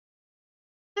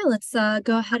Okay, let's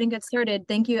go ahead and get started.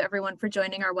 Thank you everyone for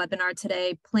joining our webinar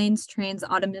today, Planes, Trains,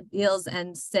 Automobiles,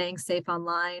 and Staying Safe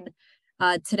Online.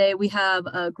 Today we have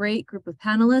a great group of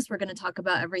panelists. We're going to talk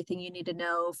about everything you need to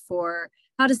know for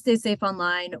how to stay safe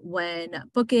online when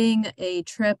booking a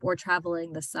trip or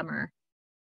traveling this summer.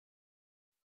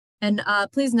 And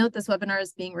please note this webinar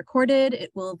is being recorded.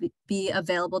 It will be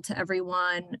available to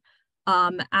everyone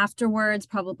afterwards,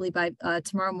 probably by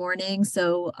tomorrow morning.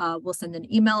 So we'll send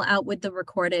an email out with the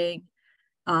recording.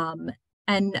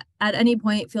 And at any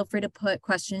point, feel free to put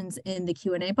questions in the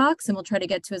Q&A box, and we'll try to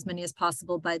get to as many as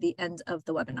possible by the end of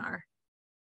the webinar.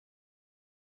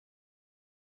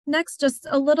 Next, just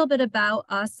a little bit about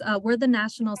us. We're the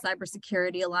National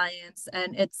Cybersecurity Alliance,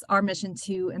 and it's our mission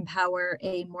to empower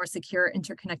a more secure,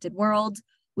 interconnected world.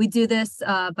 We do this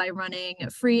by running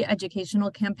free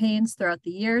educational campaigns throughout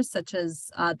the year, such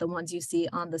as the ones you see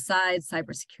on the side,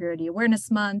 Cybersecurity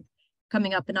Awareness Month.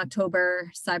 Coming up in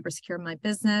October, Cybersecure My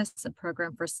Business, a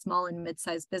program for small and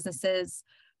mid-sized businesses.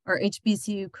 Our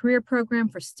HBCU career program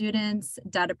for students,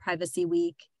 Data Privacy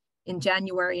Week in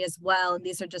January as well. And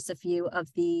these are just a few of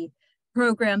the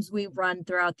programs we run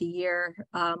throughout the year.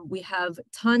 We have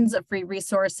tons of free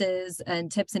resources and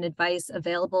tips and advice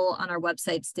available on our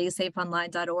website,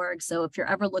 StaySafeOnline.org. So if you're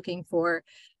ever looking for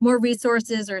more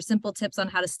resources or simple tips on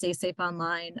how to stay safe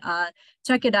online,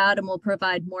 check it out and we'll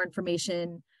provide more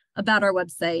information about our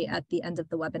website at the end of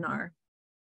the webinar.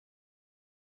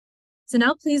 So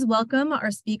now please welcome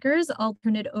our speakers. I'll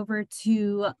turn it over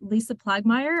to Lisa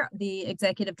Plaggemier, the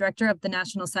Executive Director of the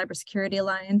National Cybersecurity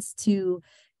Alliance, to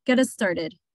get us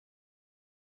started.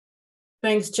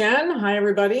 Thanks, Jen. Hi,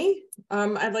 everybody.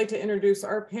 I'd like to introduce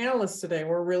our panelists today.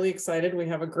 We're really excited. We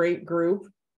have a great group.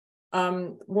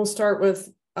 We'll start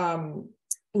with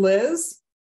Liz.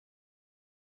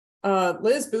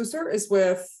 Liz Booster is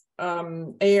with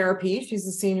AARP. She's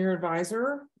a senior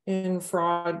advisor in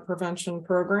fraud prevention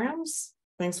programs.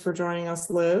 Thanks for joining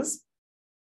us, Liz.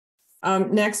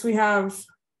 Next, we have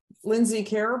Lindsey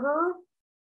Carraher,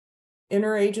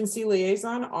 Interagency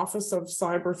Liaison, Office of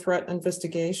Cyber Threat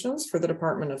Investigations for the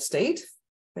Department of State.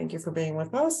 Thank you for being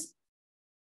with us.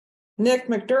 Nick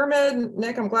MacDiarmid.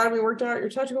 Nick, I'm glad we worked out your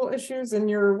technical issues and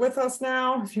you're with us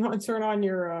now. If you want to turn on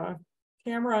your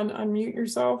camera and unmute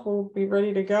yourself, we'll be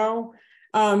ready to go.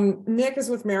 Nick is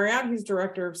with Marriott. He's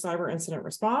Director of Cyber Incident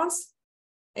Response.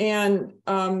 And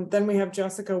then we have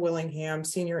Jessica Willingham,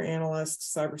 Senior Analyst,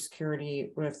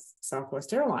 Cybersecurity with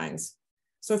Southwest Airlines.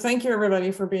 So thank you, everybody,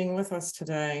 for being with us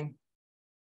today.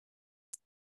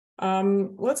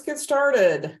 Let's get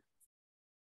started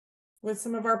with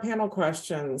some of our panel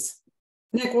questions.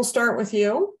 Nick, we'll start with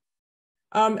you.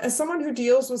 As someone who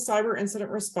deals with cyber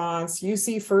incident response, you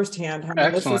see firsthand how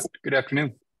Excellent. Good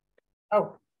afternoon.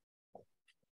 Oh,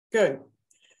 good.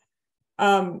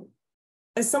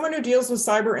 As someone who deals with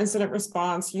cyber incident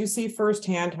response, you see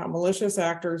firsthand how malicious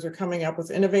actors are coming up with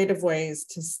innovative ways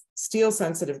to steal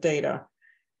sensitive data.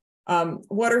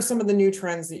 What are some of the new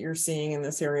trends that you're seeing in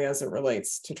this area as it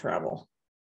relates to travel?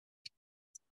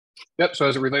 Yep. So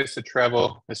as it relates to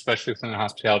travel, especially within the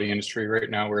hospitality industry right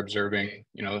now, we're observing,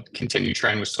 continued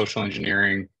trend with social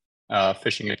engineering,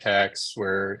 phishing attacks,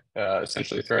 where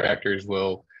essentially threat actors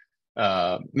will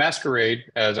masquerade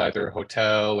as either a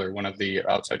hotel or one of the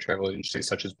outside travel agencies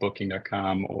such as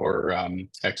Booking.com or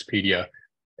Expedia,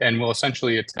 and will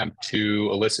essentially attempt to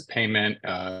elicit payment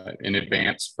in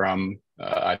advance from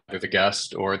either the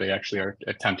guest, or they actually are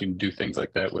attempting to do things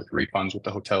like that with refunds with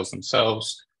the hotels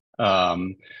themselves.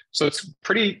 So it's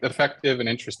pretty effective and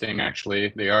interesting,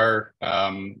 actually. They are,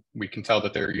 we can tell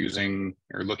that they're using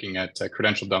or looking at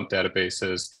credential dump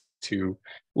databases to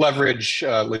leverage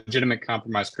legitimate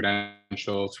compromised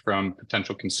credentials from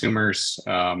potential consumers.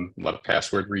 A lot of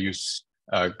password reuse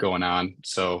going on.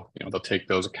 So, they'll take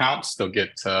those accounts, they'll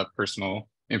get personal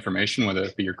information, whether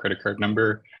it be your credit card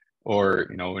number, or,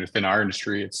 within our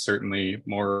industry, it's certainly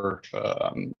more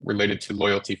related to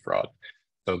loyalty fraud.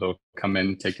 So they'll come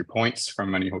in, take your points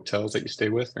from any hotels that you stay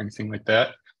with or anything like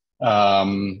that.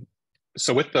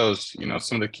 So with those,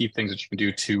 some of the key things that you can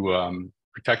do to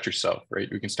protect yourself, right?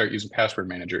 We can start using password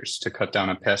managers to cut down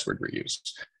on password reuse.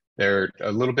 They're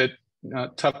a little bit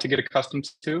tough to get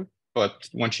accustomed to, but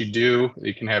once you do,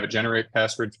 you can have it generate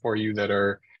passwords for you that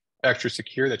are extra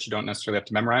secure that you don't necessarily have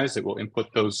to memorize. It will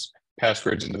input those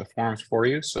passwords into the forms for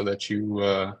you so that you,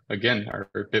 again, are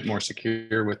a bit more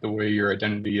secure with the way your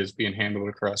identity is being handled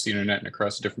across the internet and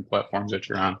across the different platforms that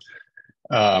you're on.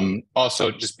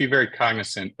 Also, just be very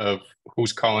cognizant of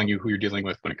who's calling you, who you're dealing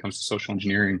with when it comes to social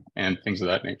engineering and things of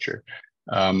that nature.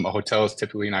 A hotel is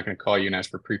typically not going to call you and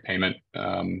ask for prepayment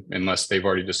unless they've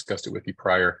already discussed it with you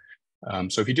prior.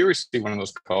 So if you do receive one of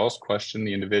those calls, question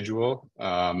the individual.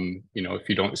 If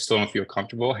you still don't feel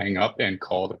comfortable, hang up and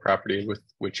call the property with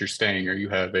which you're staying or you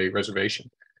have a reservation.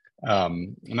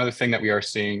 Another thing that we are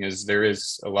seeing is there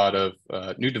is a lot of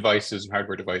new devices and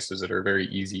hardware devices that are very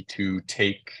easy to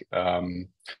take. A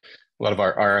lot of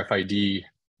our RFID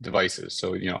devices.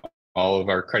 So, all of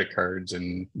our credit cards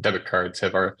and debit cards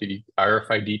have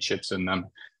RFID chips in them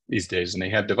these days, and they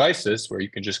have devices where you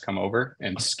can just come over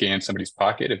and scan somebody's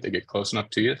pocket if they get close enough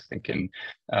to you, thinking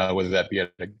whether that be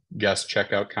at a guest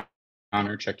checkout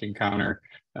counter, check-in counter,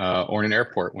 or in an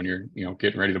airport when you're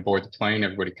getting ready to board the plane.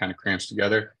 Everybody kind of cramps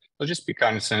together. So just be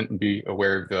cognizant and be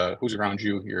aware of who's around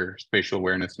you. Your spatial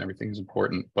awareness and everything is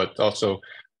important, but also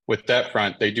with that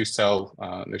front, they do sell,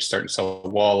 they're starting to sell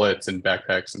wallets and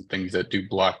backpacks and things that do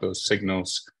block those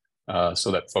signals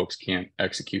so that folks can't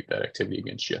execute that activity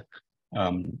against you.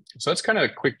 So that's kind of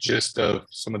a quick gist of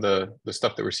some of the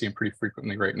stuff that we're seeing pretty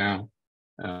frequently right now.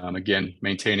 Again,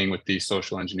 maintaining with the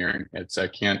social engineering. I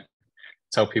can't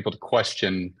tell people to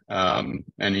question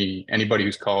anybody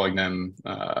who's calling them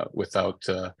without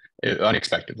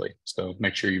unexpectedly. So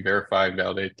make sure you verify,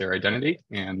 validate their identity,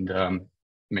 and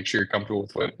make sure you're comfortable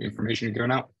with what information you're giving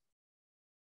out.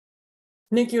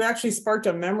 Nick, you actually sparked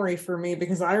a memory for me,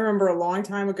 because I remember a long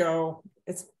time ago,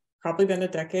 it's probably been a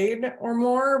decade or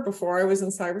more before I was in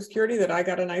cybersecurity, that I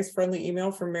got a nice friendly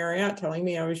email from Marriott telling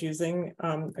me I was using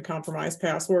a compromised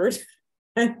password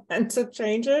and to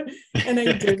change it, and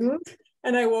I didn't.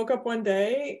 And I woke up one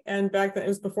day, and back then it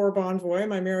was before Bonvoy,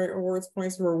 my Marriott Rewards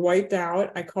points were wiped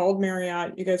out. I called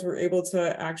Marriott. You guys were able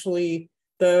to actually,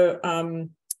 the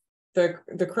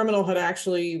criminal had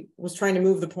actually was trying to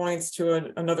move the points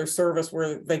to another service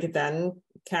where they could then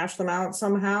cash them out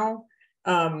somehow.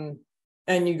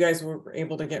 And you guys were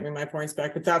able to get me my points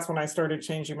back. But that's when I started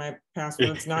changing my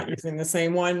passwords, not using the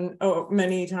same one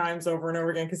many times over and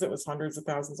over again, because it was hundreds of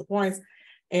thousands of points.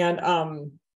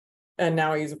 And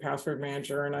now I use a password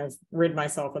manager, and I've rid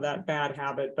myself of that bad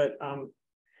habit. But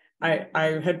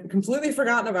I had completely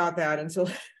forgotten about that until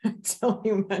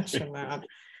you mentioned that.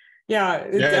 Yeah,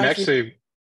 and actually,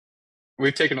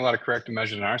 we've taken a lot of corrective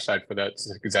measures on our side for that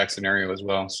exact scenario as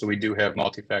well. So we do have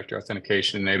multi-factor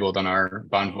authentication enabled on our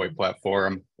Bonvoy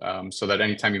platform, so that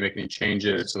anytime you make any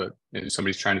changes, so that if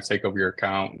somebody's trying to take over your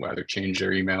account, whether change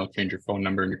their email, change your phone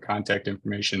number and your contact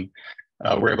information,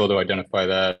 we're able to identify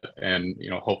that, and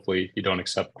hopefully you don't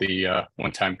accept the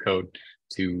one-time code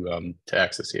to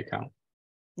access the account.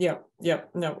 Yep.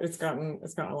 No, it's gotten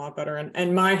a lot better,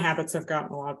 and my habits have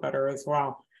gotten a lot better as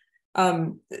well.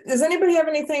 Does anybody have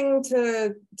anything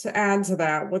to add to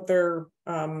that?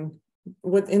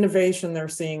 What innovation they're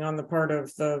seeing on the part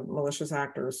of the malicious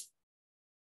actors?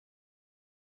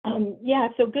 Yeah,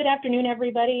 so good afternoon,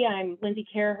 everybody. I'm Lindsey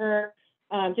Carraher.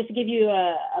 Just to give you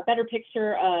a better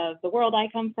picture of the world I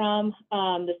come from.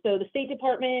 So the State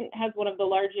Department has one of the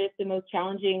largest and most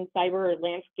challenging cyber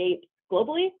landscapes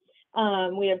globally.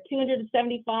 We have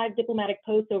 275 diplomatic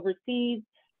posts overseas,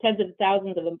 tens of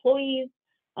thousands of employees.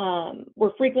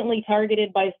 We're frequently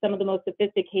targeted by some of the most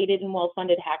sophisticated and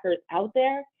well-funded hackers out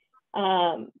there.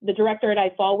 The directorate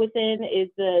I fall within is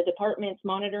the department's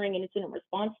monitoring and incident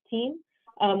response team.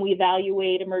 We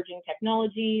evaluate emerging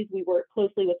technologies. We work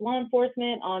closely with law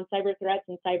enforcement on cyber threats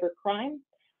and cyber crime.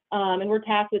 And we're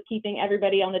tasked with keeping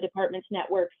everybody on the department's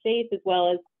network safe, as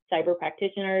well as cyber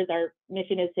practitioners. Our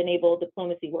mission is to enable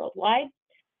diplomacy worldwide.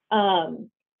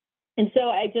 And so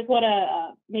I just want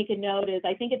to make a note is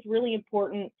I think it's really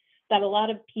important that a lot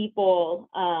of people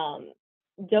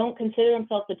don't consider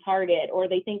themselves a target, or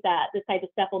they think that this type of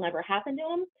stuff will never happen to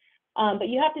them. But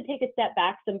you have to take a step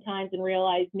back sometimes and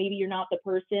realize maybe you're not the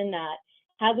person that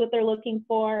has what they're looking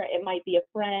for. It might be a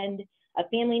friend, a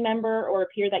family member, or a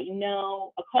peer that you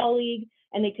know, a colleague,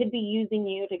 and they could be using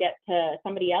you to get to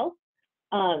somebody else.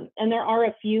 And there are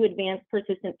a few advanced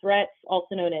persistent threats,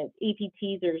 also known as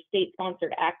APTs or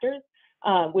state-sponsored actors,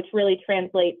 which really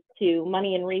translates to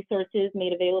money and resources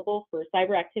made available for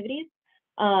cyber activities.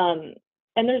 And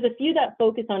there's a few that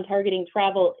focus on targeting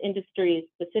travel industries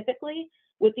specifically,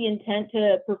 with the intent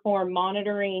to perform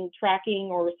monitoring, tracking,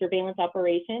 or surveillance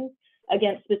operations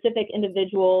against specific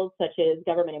individuals such as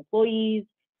government employees,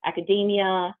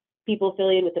 academia, people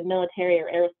affiliated with the military or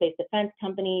aerospace defense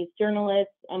companies,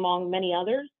 journalists, among many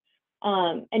others.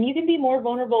 And you can be more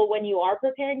vulnerable when you are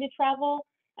preparing to travel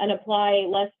and apply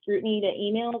less scrutiny to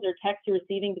emails or texts you're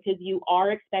receiving, because you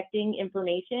are expecting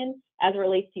information as it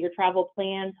relates to your travel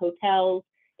plans, hotels,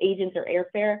 agents, or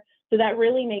airfare. So that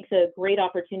really makes a great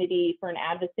opportunity for an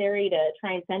adversary to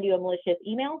try and send you a malicious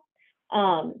email.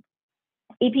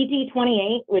 APT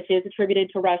 28, which is attributed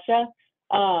to Russia,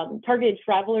 targeted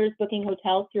travelers booking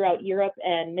hotels throughout Europe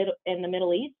and the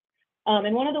Middle East.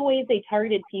 And one of the ways they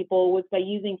targeted people was by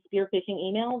using spear phishing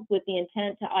emails with the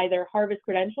intent to either harvest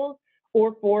credentials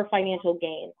or for financial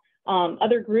gain.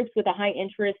 Other groups with a high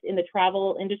interest in the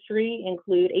travel industry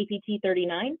include APT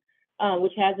 39,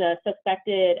 which has a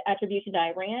suspected attribution to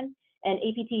Iran, and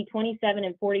APT 27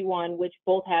 and 41, which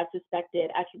both have suspected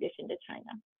attribution to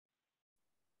China.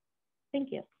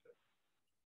 Thank you.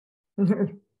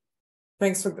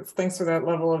 Thanks for that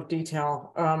level of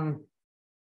detail.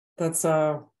 That's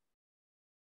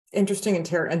interesting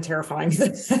and terrifying at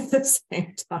the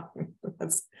same time.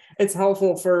 It's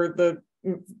helpful for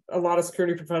a lot of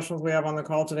security professionals we have on the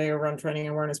call today who run training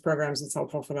and awareness programs. It's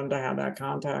helpful for them to have that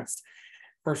context,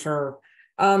 for sure.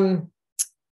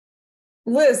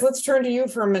 Liz, let's turn to you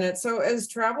for a minute. So as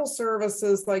travel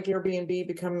services like Airbnb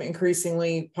become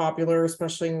increasingly popular,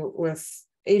 especially with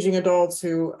aging adults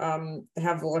who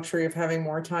have the luxury of having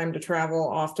more time to travel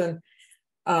often,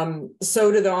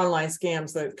 so do the online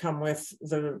scams that come with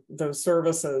those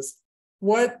services.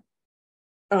 What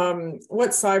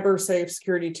cyber safe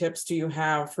security tips do you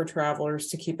have for travelers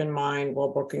to keep in mind while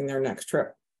booking their next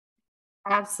trip?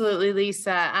 Absolutely,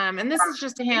 Lisa. And this is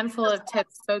just a handful of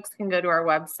tips. Folks can go to our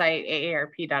website,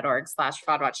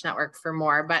 aarp.org/FraudWatchNetwork for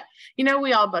more. But, you know,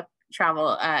 we all book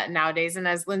travel nowadays. And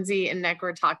as Lindsey and Nick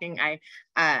were talking, I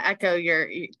echo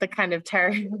the kind of terror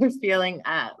you're feeling,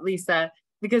 Lisa,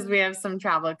 because we have some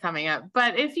travel coming up.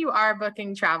 But if you are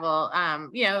booking travel,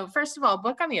 you know, first of all,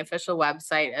 book on the official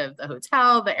website of the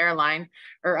hotel, the airline,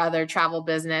 or other travel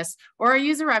business, or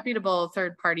use a reputable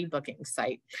third-party booking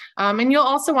site. And you'll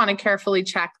also want to carefully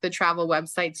check the travel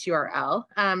website's URL.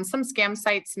 Some scam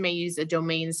sites may use a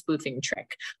domain spoofing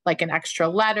trick, like an extra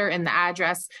letter in the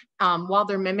address, while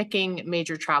they're mimicking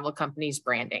major travel companies'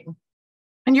 branding.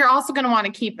 And you're also going to want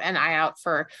to keep an eye out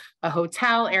for a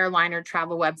hotel, airline, or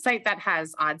travel website that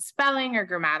has odd spelling or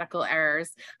grammatical errors,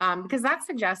 because that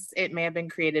suggests it may have been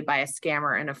created by a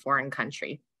scammer in a foreign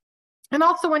country. And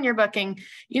also when you're booking,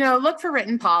 you know, look for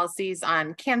written policies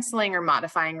on canceling or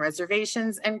modifying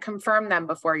reservations and confirm them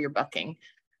before you're booking.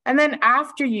 And then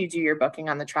after you do your booking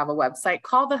on the travel website,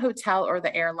 call the hotel or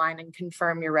the airline and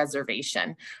confirm your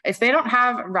reservation. If they don't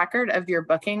have a record of your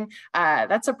booking,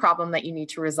 that's a problem that you need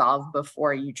to resolve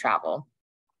before you travel.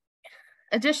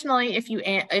 Additionally,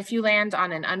 if you land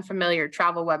on an unfamiliar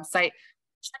travel website,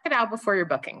 check it out before you're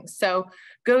booking. So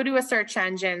go to a search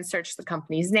engine, search the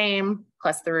company's name,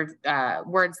 plus the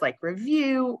words like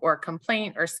review or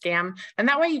complaint or scam. And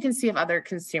that way you can see if other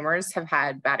consumers have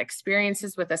had bad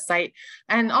experiences with a site.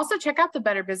 And also check out the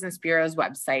Better Business Bureau's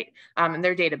website and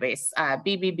their database,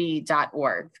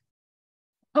 bbb.org.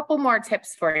 A couple more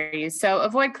tips for you. So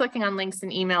avoid clicking on links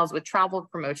and emails with travel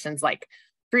promotions like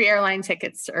free airline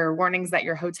tickets or warnings that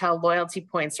your hotel loyalty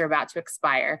points are about to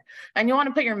expire. And you'll want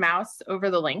to put your mouse over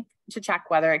the link to check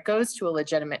whether it goes to a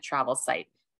legitimate travel site.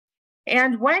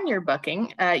 And when you're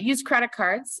booking, use credit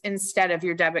cards instead of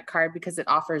your debit card because it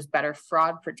offers better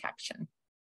fraud protection.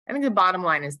 I think the bottom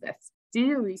line is this: do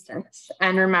your research.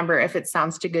 And remember, if it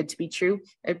sounds too good to be true,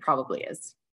 it probably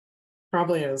is.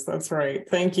 Probably is. That's right.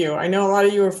 Thank you. I know a lot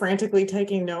of you are frantically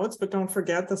taking notes, but don't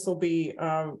forget this will be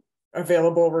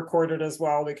available recorded as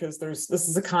well, because this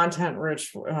is a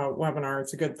content-rich webinar.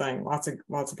 It's a good thing. Lots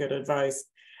of good advice.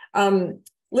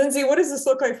 Lindsey, what does this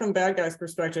look like from the bad guys'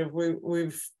 perspective?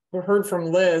 We've heard from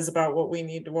Liz about what we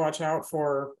need to watch out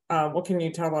for. What can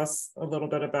you tell us a little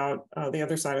bit about the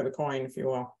other side of the coin, if you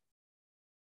will?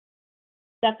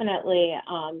 Definitely.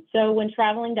 So when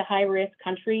traveling to high-risk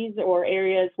countries or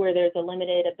areas where there's a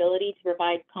limited ability to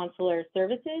provide consular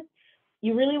services,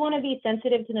 you really want to be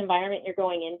sensitive to the environment you're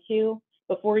going into.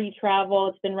 Before you travel,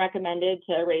 it's been recommended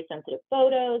to erase sensitive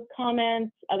photos,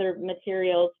 comments, other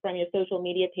materials from your social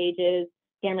media pages,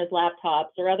 cameras, laptops,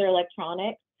 or other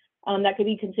electronics that could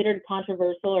be considered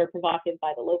controversial or provocative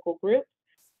by the local group.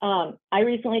 I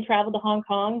recently traveled to Hong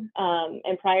Kong,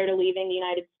 and prior to leaving the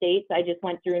United States, I just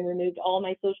went through and removed all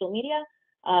my social media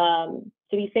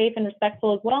to be safe and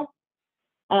respectful as well.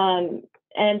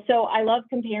 And so I love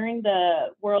comparing the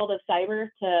world of cyber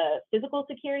to physical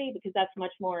security because that's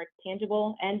much more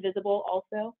tangible and visible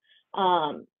also.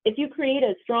 If you create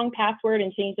a strong password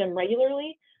and change them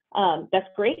regularly, that's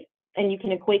great. And you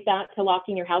can equate that to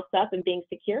locking your house up and being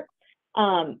secure.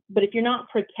 But if you're not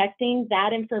protecting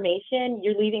that information,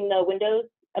 you're leaving the windows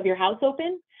of your house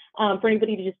open for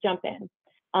anybody to just jump in.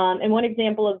 And one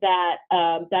example of that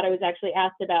that I was actually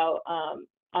asked about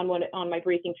on my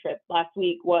briefing trip last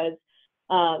week was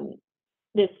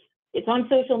it's on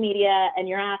social media and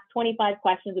you're asked 25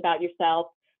 questions about yourself.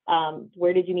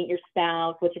 Where did you meet your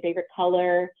spouse? What's your favorite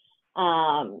color?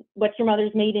 What's your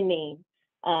mother's maiden name?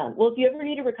 Well, if you ever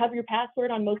need to recover your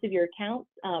password on most of your accounts,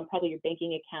 probably your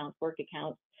banking accounts, work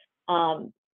accounts,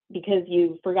 because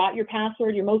you forgot your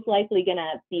password, you're most likely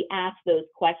gonna be asked those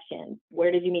questions. Where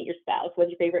did you meet your spouse?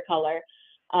 What's your favorite color?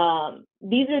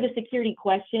 These are the security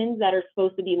questions that are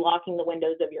supposed to be locking the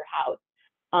windows of your house.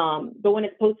 But when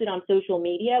it's posted on social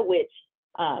media, which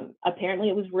apparently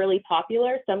it was really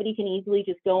popular, somebody can easily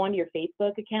just go onto your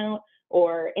Facebook account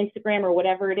or Instagram or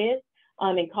whatever it is,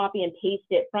 and copy and paste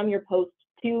it from your post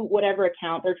to whatever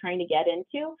account they're trying to get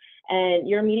into, and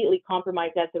you're immediately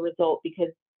compromised as a result because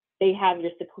they have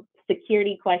your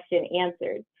security question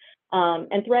answered.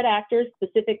 And threat actors,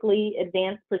 specifically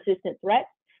advanced persistent threats,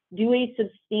 do a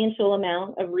substantial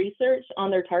amount of research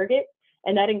on their targets,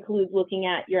 and that includes looking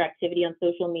at your activity on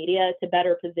social media to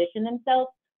better position themselves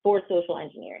for social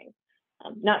engineering.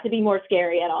 Not to be more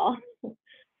scary at all.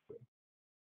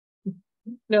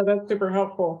 No, that's super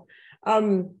helpful.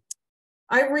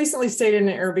 I recently stayed in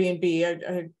an Airbnb.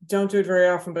 I don't do it very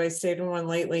often, but I stayed in one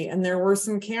lately, and there were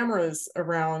some cameras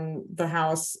around the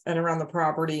house and around the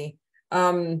property.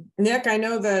 Nick, I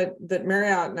know that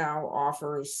Marriott now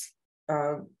offers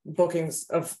bookings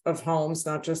of homes,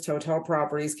 not just hotel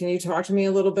properties. Can you talk to me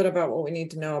a little bit about what we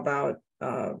need to know about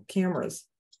cameras?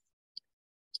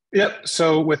 Yep.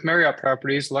 So with Marriott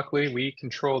properties, luckily we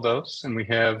control those, and we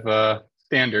have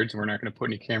standards. We're not going to put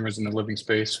any cameras in the living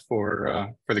space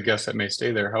for the guests that may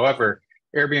stay there. However,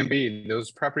 Airbnb,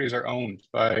 those properties are owned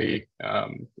by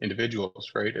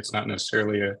individuals, right? It's not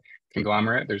necessarily a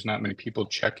conglomerate. There's not many people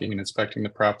checking and inspecting the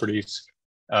properties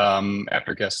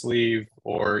after guests leave,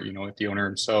 or if the owner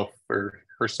himself or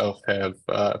herself have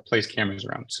placed cameras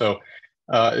around. So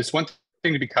it's one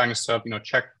thing to be cognizant of.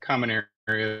 Check common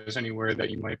areas anywhere that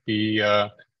you might be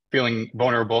feeling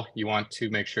vulnerable. You want to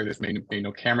make sure there's maybe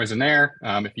no cameras in there.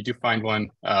 If you do find one,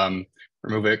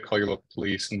 remove it, call your local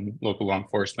police and local law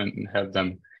enforcement and have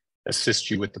them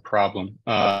assist you with the problem.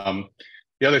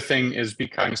 The other thing is be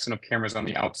cognizant of cameras on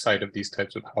the outside of these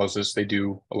types of houses. A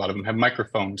lot of them have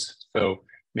microphones. So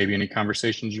maybe any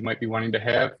conversations you might be wanting to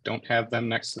have, don't have them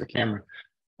next to the camera.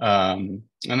 And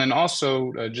then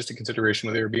also just a consideration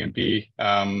with Airbnb,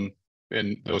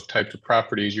 in those types of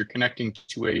properties, you're connecting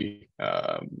to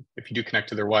if you do connect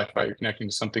to their Wi-Fi, you're connecting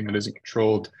to something that isn't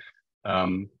controlled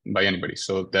by anybody.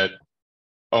 So that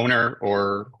owner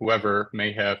or whoever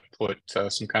may have put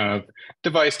some kind of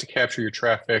device to capture your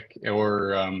traffic,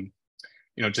 or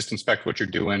just inspect what you're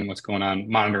doing, what's going on,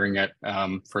 monitoring it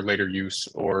for later use,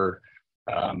 or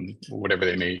whatever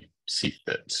they may see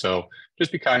fit. So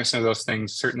just be cognizant of those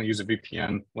things. Certainly use a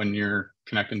VPN when you're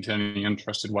connecting to any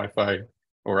untrusted Wi-Fi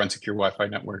or unsecure Wi-Fi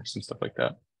networks and stuff like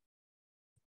that.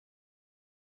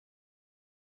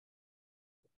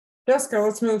 Jessica,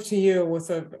 let's move to you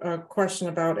with a question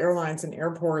about airlines and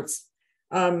airports.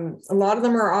 A lot of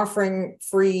them are offering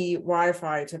free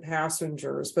Wi-Fi to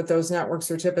passengers, but those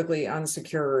networks are typically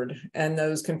unsecured, and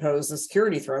those can pose the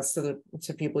security threats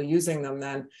to people using them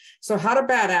then. So how do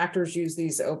bad actors use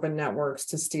these open networks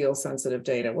to steal sensitive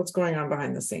data? What's going on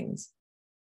behind the scenes?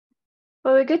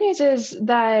 Well, the good news is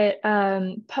that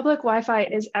public Wi-Fi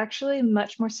is actually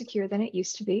much more secure than it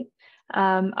used to be.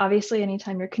 Obviously,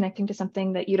 anytime you're connecting to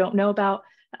something that you don't know about,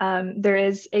 there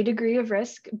is a degree of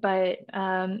risk, but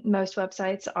most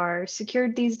websites are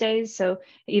secured these days. So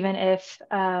even if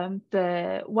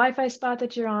the Wi-Fi spot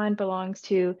that you're on belongs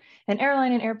to an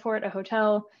airline, an airport, a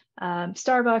hotel,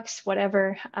 Starbucks,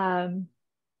 whatever,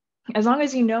 as long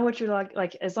as you know what you're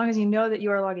as long as you know that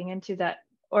you are logging into that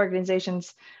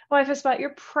organization's Wi-Fi spot,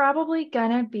 you're probably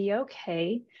gonna be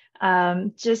okay.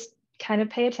 Just kind of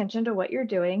pay attention to what you're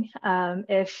doing.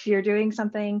 If you're doing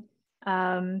something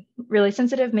really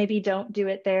sensitive, maybe don't do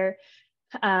it there.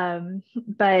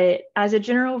 But as a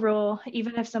general rule,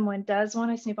 even if someone does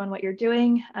want to snoop on what you're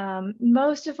doing,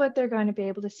 most of what they're going to be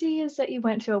able to see is that you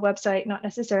went to a website, not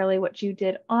necessarily what you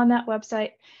did on that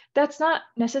website. That's not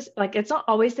necessarily, it's not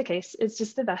always the case. It's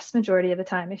just the vast majority of the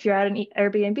time. If you're at an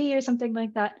Airbnb or something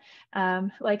like that,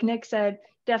 like Nick said,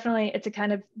 definitely it's a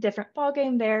kind of different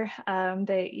ballgame there.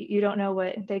 You don't know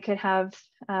what they could have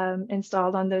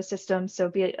installed on those systems, so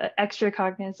be extra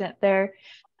cognizant there.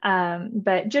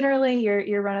 But generally,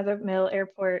 your run-of-the-mill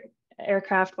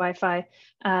aircraft Wi-Fi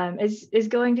is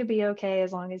going to be okay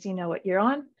as long as you know what you're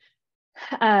on.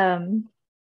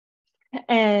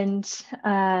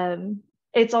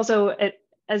 It's also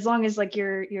as long as like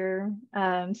your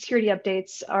security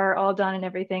updates are all done and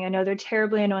everything. I know they're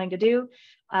terribly annoying to do,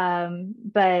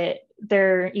 but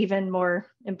they're even more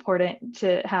important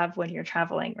to have when you're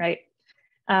traveling, right?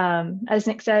 As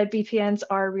Nick said, VPNs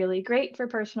are really great for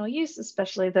personal use,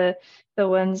 especially the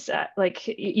ones like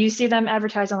you see them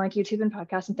advertised on like YouTube and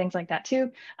podcasts and things like that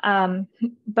too.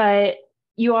 But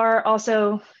you are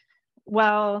also,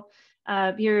 while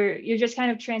you're just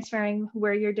kind of transferring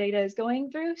where your data is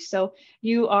going through. So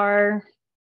you are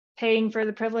paying for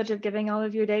the privilege of giving all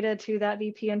of your data to that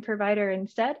VPN provider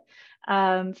instead,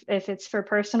 if it's for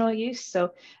personal use.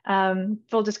 So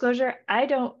full disclosure, I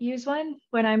don't use one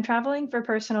when I'm traveling for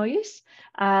personal use.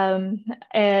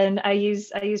 And I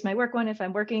use my work one if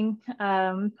I'm working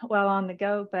while on the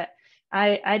go, but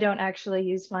I don't actually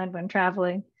use one when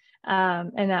traveling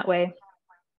in that way.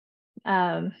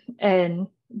 And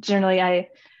generally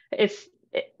as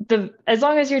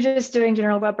long as you're just doing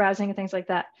general web browsing and things like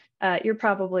that, you're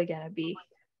probably going to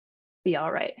be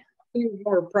all right.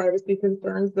 More privacy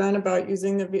concerns then about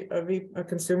using a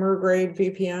consumer grade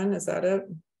VPN? Is that it?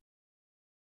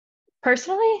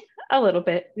 Personally, a little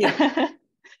bit. Yeah.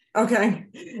 Okay.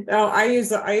 No, I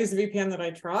use a VPN that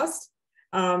I trust.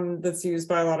 That's used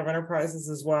by a lot of enterprises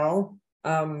as well.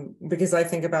 Because I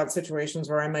think about situations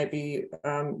where I might be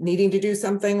needing to do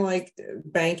something like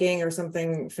banking or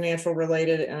something financial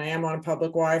related, and I am on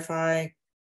public Wi-Fi.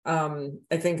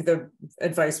 I think the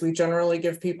advice we generally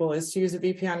give people is to use a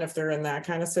VPN if they're in that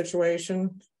kind of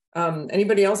situation.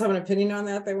 Anybody else have an opinion on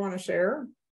that they want to share?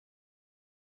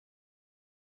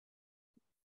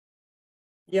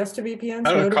 Yes to VPNs?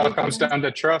 No, no it to all comes VPNs? down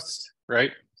to trust,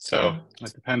 right? So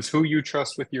it depends who you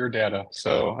trust with your data.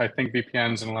 So I think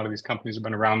VPNs and a lot of these companies have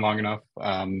been around long enough,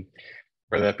 whether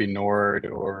that be Nord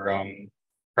or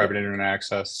private internet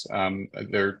access.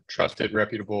 They're trusted,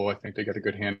 reputable. I think they get a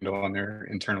good handle on their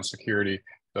internal security.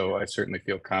 So I certainly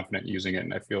feel confident using it,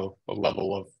 and I feel a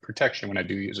level of protection when I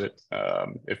do use it,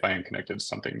 if I am connected to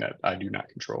something that I do not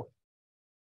control.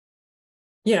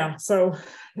 Yeah, so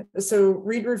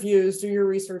read reviews, do your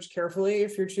research carefully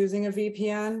if you're choosing a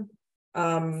VPN.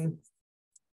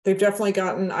 They've definitely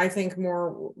gotten, I think,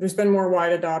 there's been more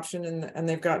wide adoption, and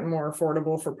they've gotten more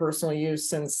affordable for personal use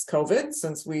since COVID,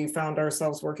 since we found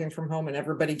ourselves working from home and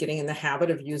everybody getting in the habit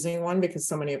of using one because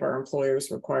so many of our employers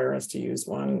require us to use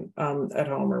one at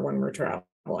home or when we're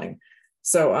traveling.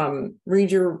 So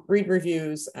read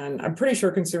reviews, and I'm pretty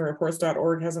sure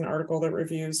consumerreports.org has an article that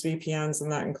reviews VPNs,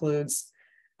 and that includes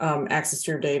access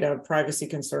to your data, privacy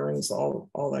concerns,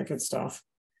 all that good stuff.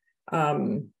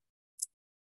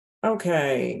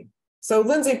 Okay, so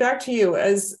Lindsey, back to you.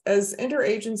 As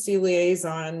interagency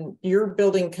liaison, you're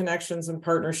building connections and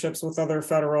partnerships with other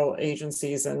federal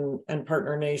agencies and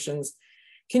partner nations.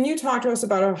 Can you talk to us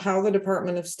about how the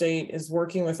Department of State is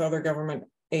working with other government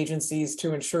agencies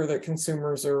to ensure that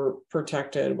consumers are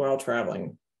protected while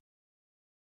traveling?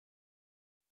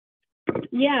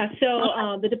 Yeah,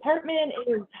 so the department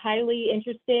is highly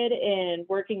interested in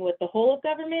working with the whole of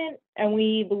government, and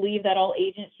we believe that all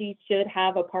agencies should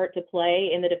have a part to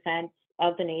play in the defense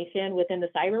of the nation within the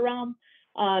cyber realm.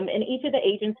 And each of the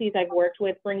agencies I've worked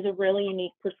with brings a really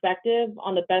unique perspective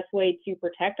on the best way to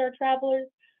protect our travelers.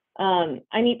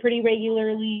 I meet pretty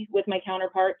regularly with my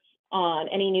counterparts on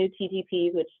any new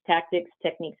TTPs, which tactics,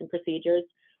 techniques, and procedures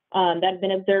that have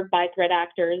been observed by threat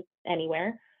actors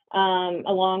anywhere.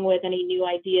 Along with any new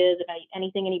ideas about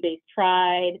anything anybody's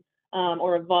tried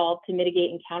or evolved to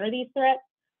mitigate and counter these threats.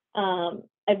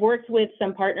 I've worked with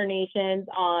some partner nations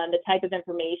on the type of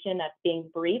information that's being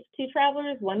briefed to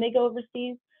travelers when they go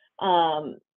overseas.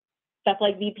 Stuff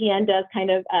like VPN does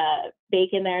kind of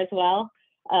bake in there as well.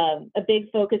 A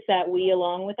big focus that we,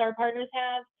 along with our partners,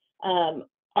 have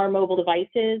are mobile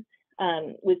devices.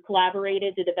 We've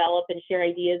collaborated to develop and share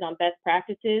ideas on best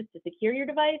practices to secure your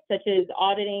device, such as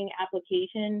auditing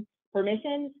application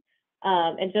permissions.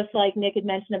 And just like Nick had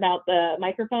mentioned about the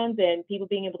microphones and people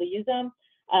being able to use them,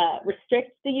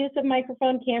 restrict the use of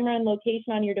microphone, camera, and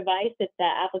location on your device if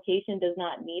that application does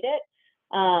not need it.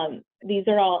 These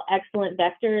are all excellent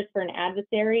vectors for an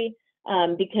adversary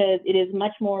because it is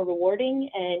much more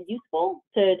rewarding and useful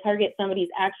to target somebody's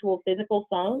actual physical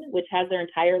phone, which has their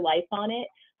entire life on it.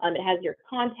 It has your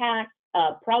contacts,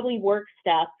 probably work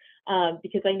stuff,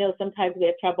 because I know sometimes we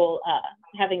have trouble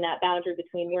having that boundary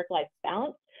between work-life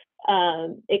balance.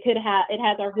 It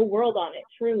has our whole world on it,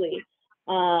 truly.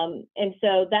 And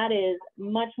so that is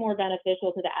much more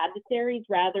beneficial to the adversaries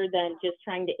rather than just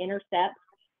trying to intercept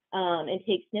and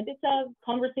take snippets of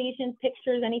conversations,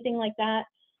 pictures, anything like that.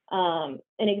 An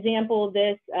example of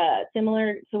this,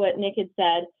 similar to what Nick had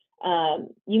said,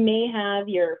 you may have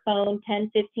your phone 10,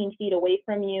 15 feet away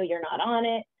from you, you're not on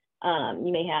it.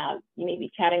 You may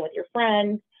be chatting with your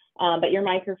friends, but your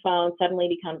microphone suddenly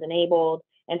becomes enabled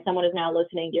and someone is now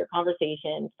listening to your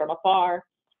conversation from afar.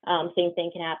 Same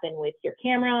thing can happen with your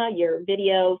camera. Your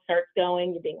video starts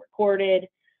going, you're being recorded.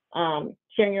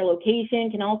 Sharing your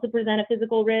location can also present a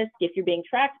physical risk if you're being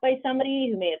tracked by somebody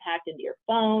who may have hacked into your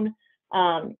phone.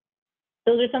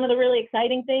 Those are some of the really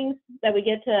exciting things that we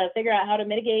get to figure out how to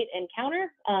mitigate and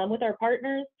counter with our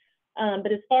partners.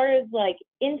 But as far as like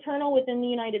internal within the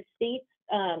United States,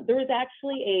 there was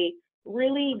actually a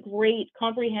really great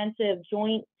comprehensive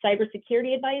joint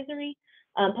cybersecurity advisory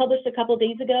published a couple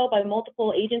days ago by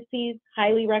multiple agencies.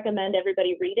 Highly recommend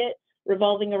everybody read it,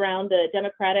 revolving around the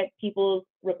Democratic People's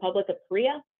Republic of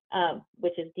Korea,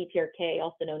 which is DPRK,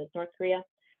 also known as North Korea.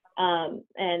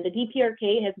 And the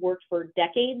DPRK has worked for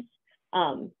decades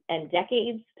and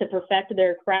decades to perfect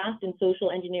their craft in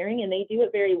social engineering, and they do it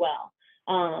very well.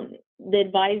 The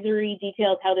advisory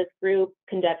details how this group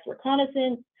conducts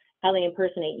reconnaissance, how they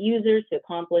impersonate users to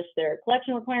accomplish their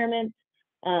collection requirements.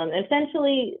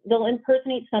 Essentially, they'll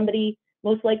impersonate somebody,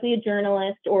 most likely a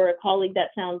journalist or a colleague that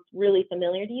sounds really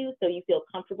familiar to you, so you feel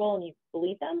comfortable and you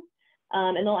believe them.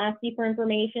 And they'll ask you for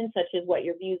information such as what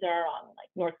your views are on like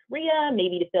North Korea,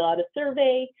 maybe to fill out a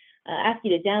survey, ask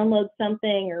you to download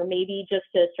something, or maybe just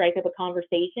to strike up a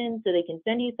conversation so they can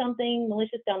send you something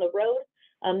malicious down the road.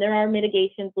 There are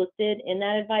mitigations listed in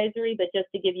that advisory, but just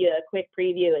to give you a quick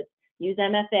preview, it's use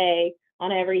MFA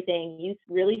on everything, use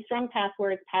really strong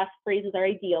passwords, passphrases are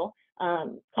ideal.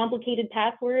 Complicated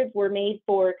passwords were made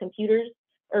for computers,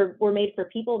 or were made for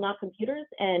people, not computers,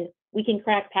 and we can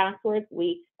crack passwords.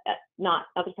 We, not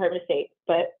the Department of State,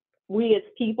 but we as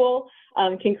people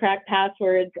can crack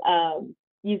passwords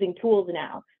using tools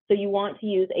now. So you want to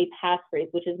use a passphrase,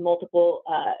 which is multiple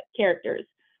characters.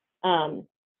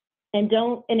 And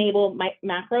don't enable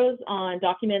macros on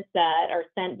documents that are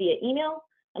sent via email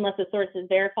unless the source is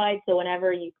verified. So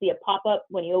whenever you see a pop-up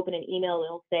when you open an email,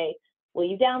 it'll say, will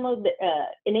you download,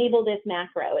 enable this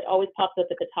macro? It always pops up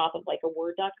at the top of like a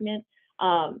Word document.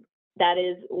 That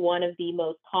is one of the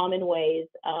most common ways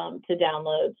to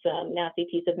download some nasty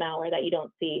piece of malware that you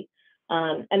don't see.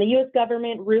 And the US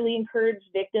government really encouraged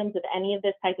victims of any of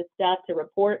this type of stuff to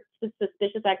report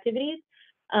suspicious activities.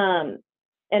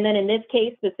 And then in this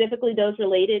case, specifically those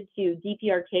related to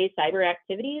DPRK cyber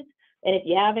activities. And if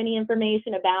you have any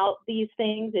information about these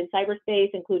things in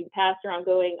cyberspace, including past or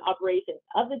ongoing operations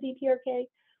of the DPRK,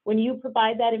 when you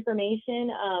provide that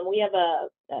information, we have a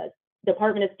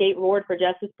Department of State Reward for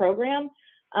Justice program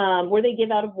where they give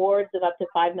out awards of up to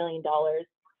 $5 million,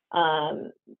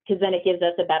 because then it gives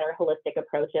us a better holistic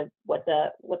approach of what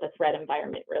the threat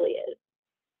environment really is.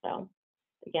 So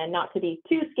again, not to be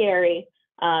too scary,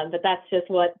 but that's just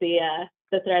what the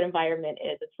threat environment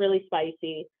is. It's really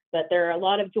spicy, but there are a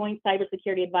lot of joint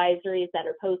cybersecurity advisories that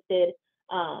are posted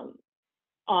on,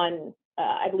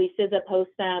 I believe CISA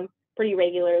posts them pretty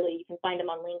regularly. You can find them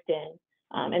on LinkedIn.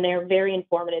 And they're very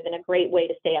informative and a great way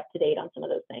to stay up to date on some of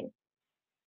those things.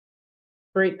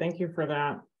 Great, thank you for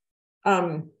that.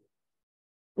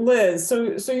 Liz,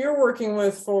 so you're working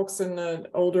with folks in the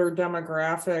older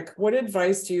demographic. What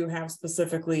advice do you have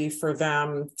specifically for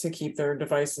them to keep their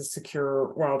devices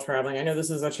secure while traveling? I know this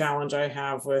is a challenge I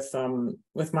have with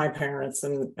my parents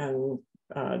and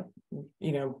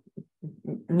you know,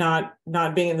 not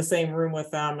being in the same room with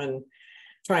them and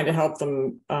trying to help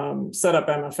them set up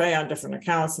MFA on different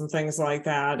accounts and things like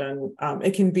that. And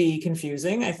it can be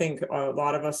confusing. I think a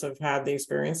lot of us have had the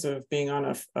experience of being on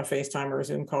a FaceTime or a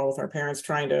Zoom call with our parents,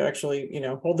 trying to actually, you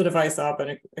know, hold the device up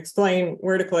and explain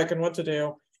where to click and what to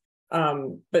do.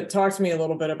 But talk to me a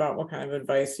little bit about what kind of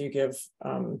advice you give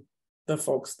the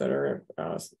folks that are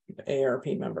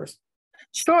AARP members.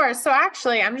 Sure. So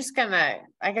actually, I'm just gonna,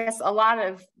 I guess a lot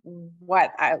of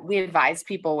what we advise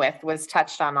people with was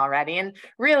touched on already. And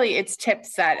really it's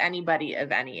tips that anybody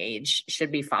of any age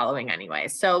should be following anyway.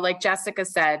 So like Jessica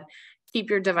said, keep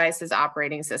your device's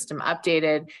operating system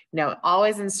updated, you know,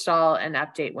 always install and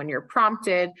update when you're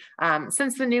prompted,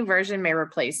 since the new version may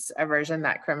replace a version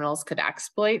that criminals could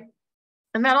exploit.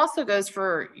 And that also goes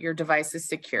for your device's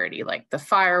security, like the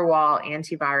firewall,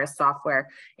 antivirus software,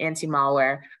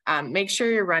 anti-malware. Make sure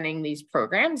you're running these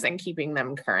programs and keeping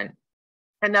them current.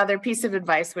 Another piece of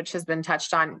advice, which has been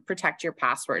touched on, protect your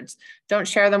passwords. Don't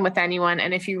share them with anyone.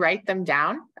 And if you write them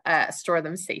down, store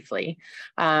them safely.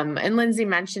 And Lindsey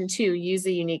mentioned too, use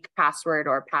a unique password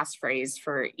or passphrase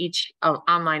for each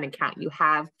online account you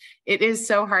have. It is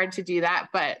so hard to do that,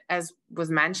 but as was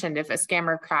mentioned, if a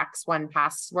scammer cracks one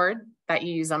password that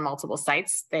you use on multiple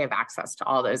sites, they have access to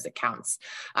all those accounts.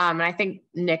 And I think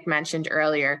Nick mentioned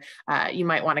earlier, you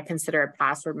might want to consider a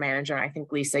password manager. And I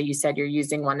think Lisa, you said you're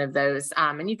using one of those,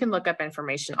 and you can look up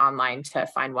information online to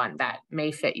find one that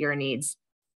may fit your needs.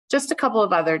 Just a couple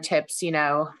of other tips, you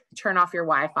know, turn off your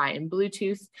Wi-Fi and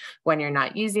Bluetooth when you're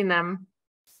not using them.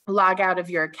 Log out of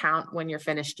your account when you're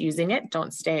finished using it.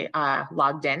 Don't stay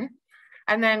logged in.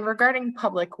 And then regarding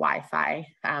public Wi-Fi,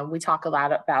 we talk a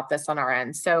lot about this on our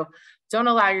end. So don't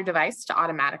allow your device to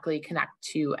automatically connect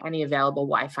to any available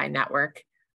Wi-Fi network.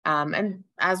 And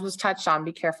as was touched on,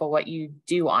 be careful what you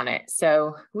do on it.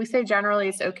 So we say generally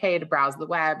it's okay to browse the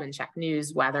web and check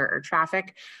news, weather, or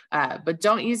traffic, but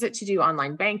don't use it to do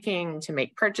online banking, to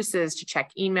make purchases, to check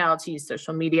email, to use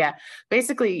social media.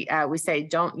 Basically, we say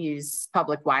don't use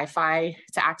public Wi-Fi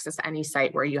to access any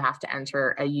site where you have to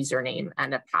enter a username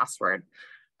and a password.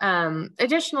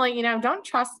 Additionally, you know, don't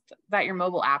trust that your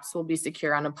mobile apps will be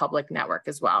secure on a public network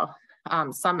as well.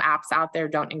 Some apps out there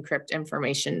don't encrypt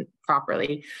information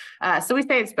properly. So we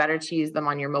say it's better to use them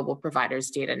on your mobile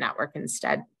provider's data network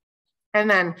instead. And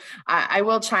then I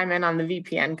will chime in on the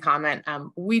VPN comment.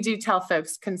 We do tell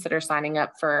folks consider signing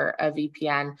up for a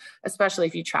VPN, especially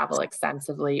if you travel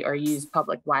extensively or use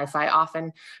public Wi-Fi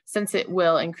often, since it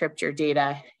will encrypt your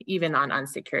data even on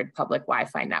unsecured public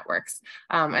Wi-Fi networks.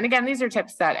 And again, these are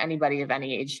tips that anybody of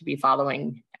any age should be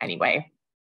following anyway.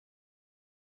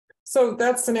 So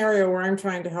that scenario where I'm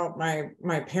trying to help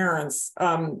my parents,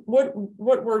 what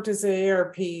work does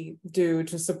AARP do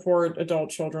to support adult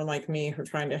children like me who are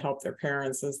trying to help their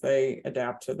parents as they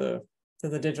adapt to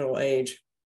the digital age?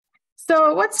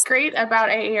 So what's great about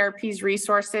AARP's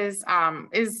resources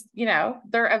is, you know,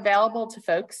 they're available to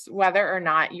folks, whether or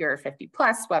not you're 50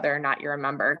 plus, whether or not you're a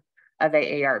member of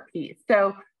AARP.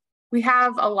 So we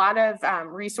have a lot of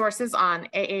resources on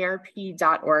aarp.org/tech.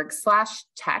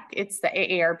 It's the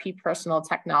AARP Personal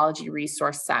Technology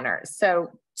Resource Center.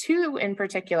 So two in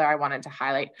particular I wanted to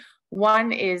highlight.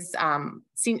 One is a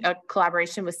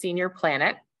collaboration with Senior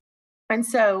Planet. And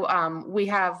so we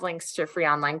have links to free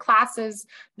online classes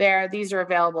there. These are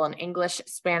available in English,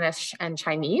 Spanish, and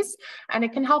Chinese. And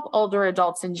it can help older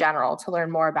adults in general to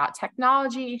learn more about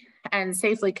technology and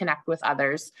safely connect with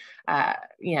others,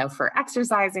 you know, for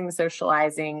exercising,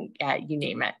 socializing, you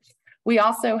name it. We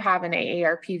also have an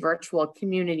AARP virtual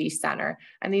community center,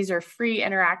 and these are free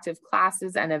interactive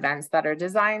classes and events that are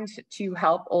designed to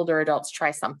help older adults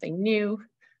try something new,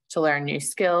 to learn new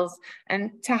skills,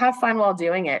 and to have fun while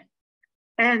doing it.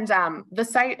 And the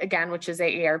site, again, which is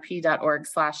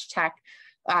aarp.org/tech,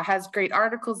 has great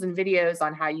articles and videos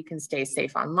on how you can stay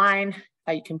safe online,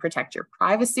 how you can protect your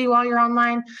privacy while you're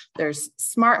online. There's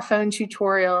smartphone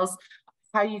tutorials,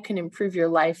 how you can improve your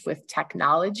life with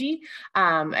technology.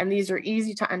 And these are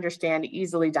easy to understand,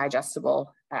 easily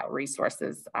digestible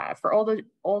resources for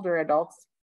older adults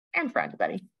and for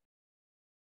anybody.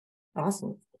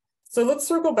 Awesome. So let's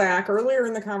circle back. Earlier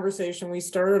in the conversation, we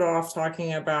started off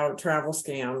talking about travel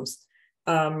scams,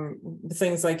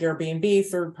 things like Airbnb,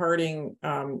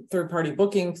 third-party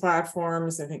booking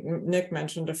platforms. I think Nick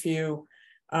mentioned a few.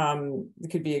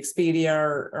 It could be Expedia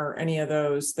or any of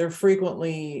those. They're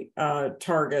frequently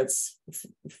targets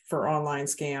for online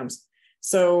scams.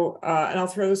 So, and I'll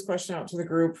throw this question out to the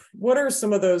group. What are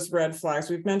some of those red flags?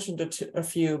 We've mentioned a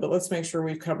few, but let's make sure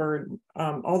we've covered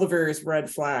all the various red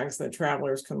flags that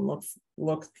travelers can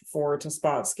look for to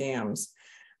spot scams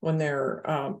when they're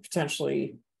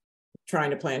potentially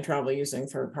trying to plan travel using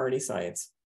third-party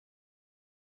sites.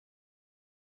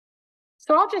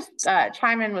 So I'll just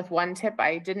chime in with one tip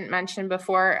I didn't mention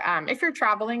before. If you're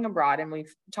traveling abroad, and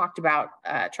we've talked about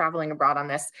traveling abroad on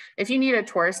this, if you need a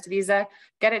tourist visa,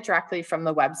 get it directly from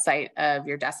the website of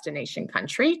your destination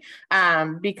country,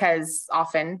 because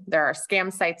often there are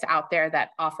scam sites out there that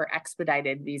offer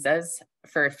expedited visas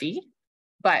for a fee.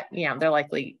 But you know,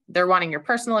 they're wanting your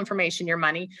personal information, your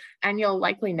money, and you'll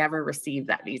likely never receive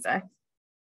that visa.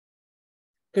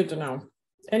 Good to know.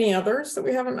 Any others that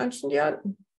we haven't mentioned yet?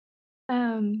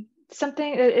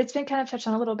 Something, it's been kind of touched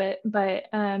on a little bit, but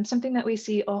something that we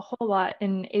see a whole lot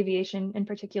in aviation in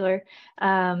particular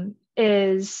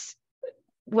is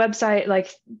website, like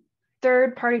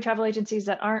third-party travel agencies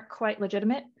that aren't quite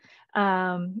legitimate.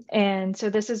 And so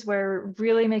this is where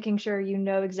really making sure you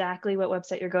know exactly what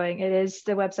website you're going. It is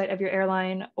the website of your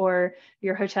airline or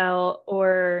your hotel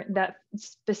or that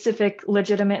specific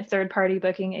legitimate third-party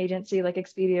booking agency like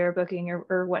Expedia or Booking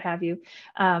or what have you,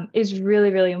 is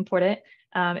really, really important.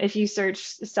 If you search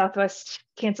Southwest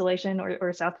cancellation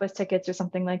or Southwest tickets or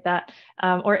something like that,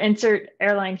 or insert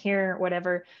airline here or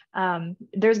whatever,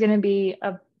 there's going to be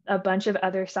a bunch of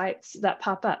other sites that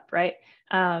pop up, right?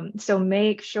 So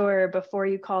make sure before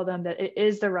you call them that it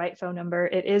is the right phone number,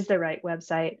 it is the right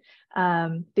website,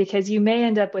 because you may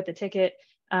end up with a ticket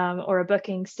or a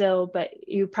booking still, but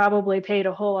you probably paid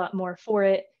a whole lot more for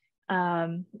it.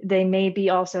 They may be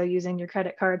also using your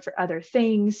credit card for other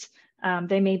things.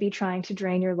 They may be trying to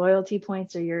drain your loyalty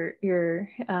points or your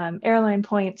airline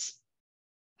points.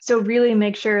 So really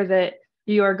make sure that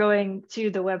you are going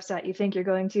to the website you think you're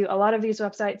going to. A lot of these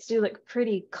websites do look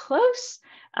pretty close,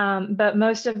 but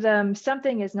most of them,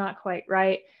 something is not quite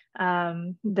right.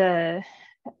 The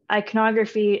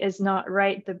iconography is not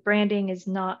right. The branding is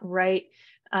not right.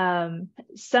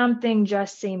 Something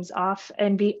just seems off,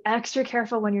 and be extra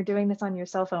careful when you're doing this on your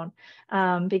cell phone,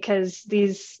 because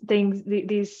these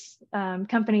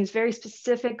companies very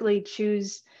specifically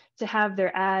choose to have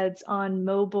their ads on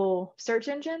mobile search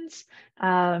engines.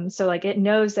 So like it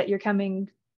knows that you're coming,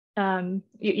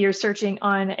 you're searching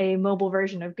on a mobile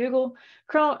version of Google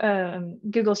Chrome,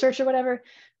 Google search or whatever.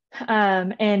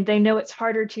 And they know it's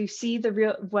harder to see the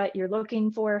real what you're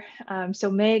looking for. So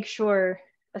make sure,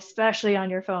 especially on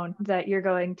your phone, that you're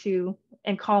going to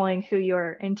and calling who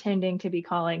you're intending to be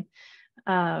calling.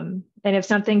 And if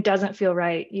something doesn't feel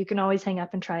right, you can always hang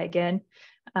up and try again.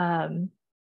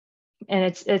 And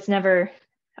it's never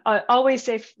always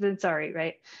safe than sorry,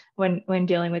 right? When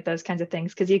dealing with those kinds of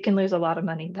things, because you can lose a lot of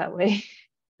money that way.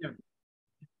 Yeah.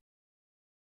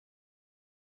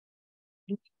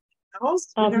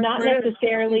 Not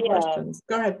necessarily. Go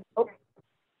ahead.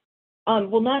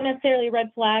 Well, not necessarily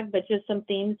red flag, but just some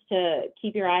themes to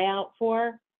keep your eye out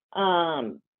for.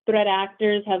 Threat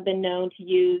actors have been known to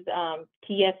use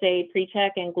TSA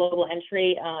PreCheck and global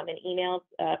entry in emails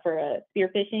for a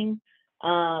spear phishing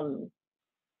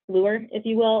lure, if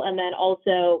you will, and then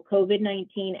also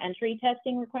COVID-19 entry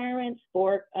testing requirements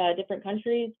for different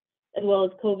countries, as well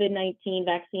as COVID-19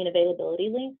 vaccine availability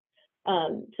links.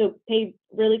 So pay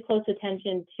really close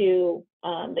attention to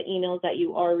the emails that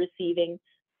you are receiving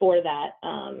for that.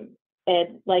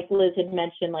 And like Liz had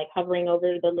mentioned, like hovering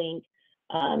over the link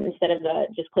instead of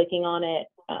just clicking on it,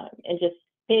 and just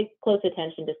pay close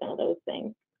attention to some of those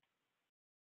things.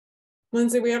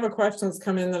 Lindsey, we have a question that's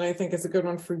come in that I think is a good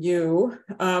one for you.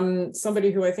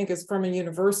 Somebody who I think is from a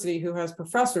university who has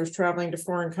professors traveling to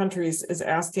foreign countries is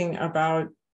asking about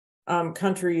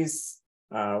countries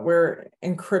where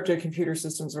encrypted computer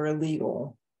systems are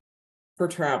illegal for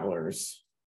travelers.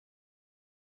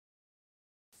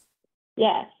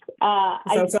 Yes. Is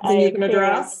that something you can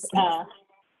address?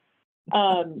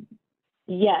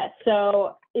 Yes.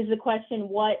 So is the question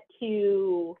what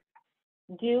to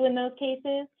do in those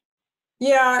cases?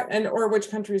 Yeah, and or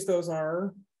which countries those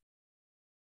are.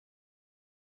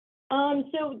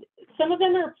 So some of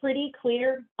them are pretty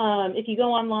clear. If you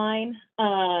go online,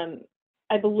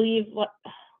 I believe,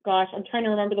 gosh, I'm trying to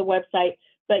remember the website,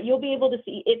 but you'll be able to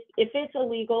see if it's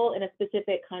illegal in a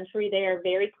specific country, they are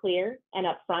very clear and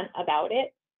upfront about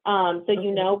it. So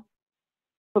you know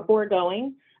before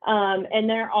going. And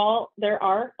there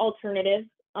are alternatives,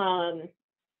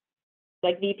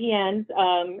 like VPNs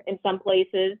in some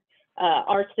places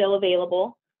are still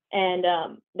available. And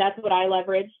that's what I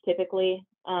leverage typically.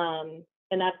 And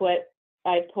that's what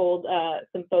I've told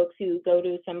some folks who go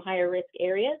to some higher risk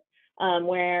areas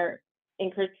where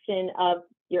encryption of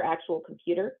your actual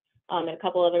computer and a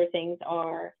couple other things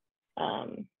are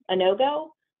a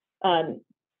no-go.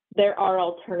 There are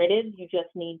alternatives. You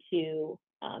just need to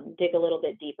dig a little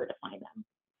bit deeper to find them.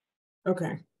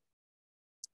 Okay.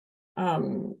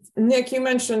 Nick, you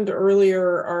mentioned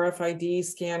earlier RFID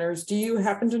scanners. Do you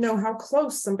happen to know how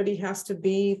close somebody has to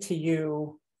be to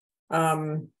you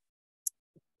to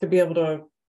be able to,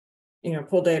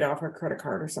 pull data off a credit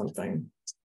card or something?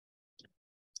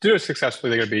 To do it successfully,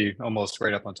 they're going to be almost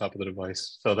right up on top of the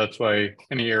device. So that's why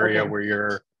any area where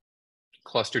you're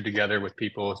clustered together with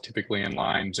people, typically in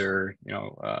lines or,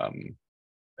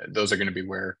 those are going to be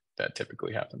where that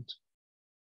typically happens.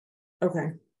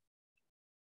 Okay.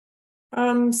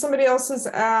 Somebody else has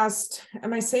asked,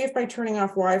 am I safe by turning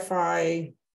off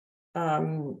Wi-Fi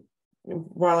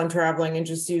while I'm traveling and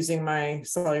just using my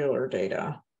cellular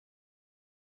data?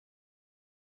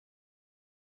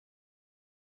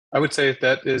 I would say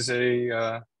that is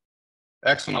a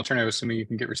excellent alternative, assuming you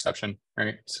can get reception,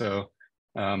 right? So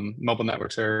mobile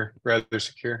networks are rather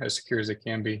secure as they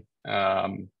can be.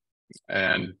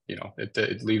 And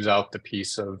it leaves out the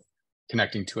piece of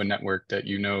connecting to a network that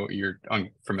you're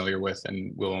unfamiliar with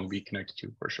and will only be connected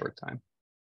to for a short time.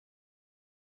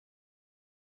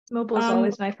 Mobile is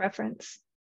always my preference.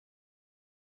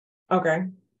 Okay.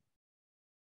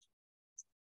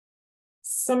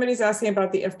 Somebody's asking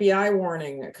about the FBI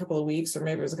warning a couple of weeks, or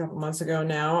maybe it was a couple months ago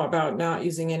now, about not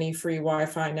using any free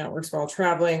Wi-Fi networks while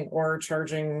traveling or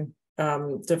charging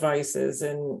devices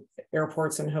in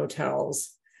airports and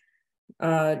hotels.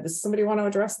 Does somebody want to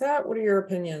address that? What are your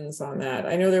opinions on that?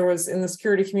 I know there was, in the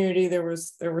security community, there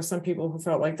were some people who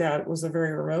felt like that was a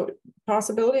very remote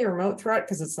possibility, a remote threat,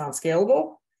 because it's not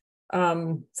scalable.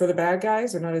 for the bad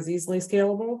guys. They're not as easily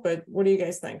scalable, but what do you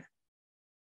guys think?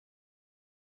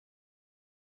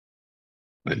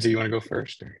 Lindsey, you want to go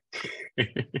first?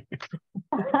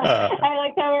 I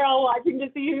like how we're all watching to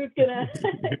see who's gonna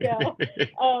go.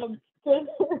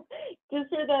 Just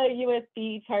for the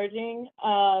USB charging,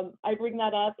 I bring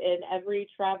that up in every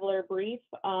traveler brief.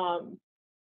 I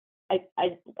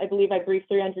believe I briefed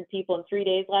 300 people in 3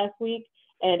 days last week,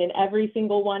 and in every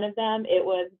single one of them, it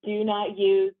was do not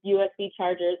use USB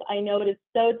chargers. I know it is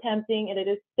so tempting and it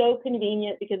is so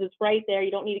convenient because it's right there. You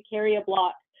don't need to carry a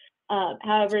block.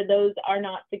 However, those are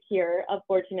not secure,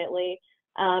 unfortunately,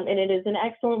 and it is an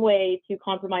excellent way to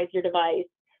compromise your device.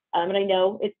 And I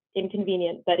know it's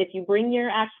inconvenient, but if you bring your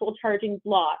actual charging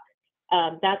block,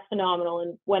 that's phenomenal.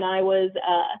 And when I was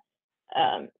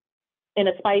in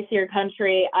a spicier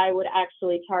country, I would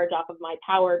actually charge off of my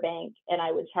power bank, and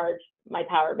I would charge my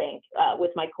power bank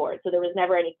with my cord. So there was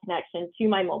never any connection to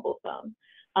my mobile phone.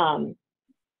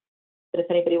 But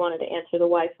if anybody wanted to answer the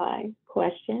Wi-Fi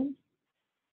question.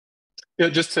 Yeah,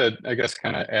 just to, I guess,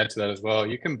 kind of add to that as well,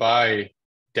 you can buy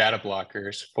data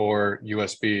blockers for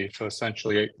USB. So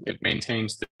essentially it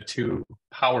maintains the two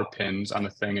power pins on the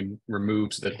thing and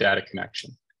removes the data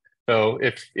connection. So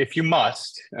if you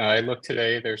must, I looked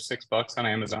today, they're $6 on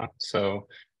Amazon. So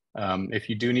if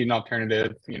you do need an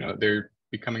alternative, you know, they're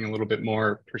becoming a little bit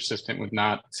more persistent with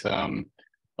not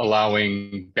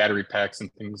allowing battery packs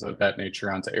and things of that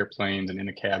nature onto airplanes and in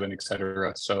a cabin, et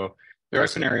cetera. So there are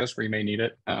scenarios where you may need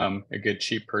it. A good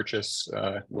cheap purchase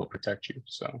will protect you.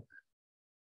 So.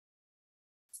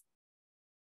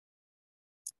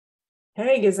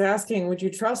 Peg is asking, would you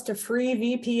trust a free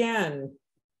VPN?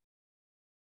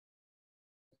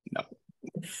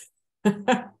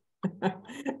 I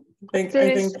think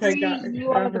Peg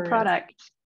you are the product.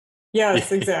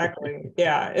 Yes, exactly.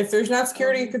 Yeah. If there's not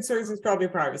security concerns, it's probably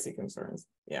privacy concerns.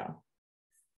 Yeah.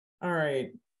 All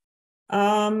right.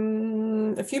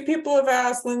 A few people have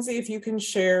asked, Lindsey, if you can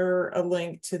share a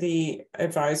link to the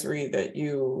advisory that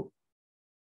you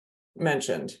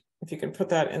mentioned. If you can put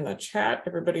that in the chat,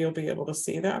 everybody will be able to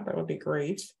see that. That would be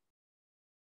great.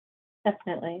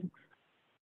 Definitely.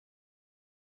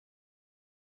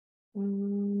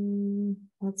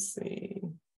 Let's see.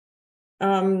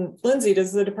 Lindsey,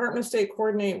 does the Department of State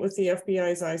coordinate with the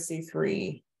FBI's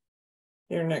IC3,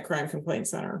 Internet Crime Complaint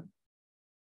Center?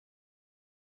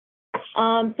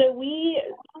 So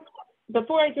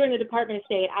before I joined the Department of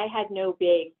State, I had no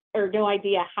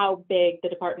idea how big the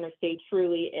Department of State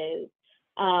truly is.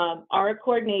 Our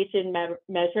coordination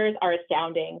measures are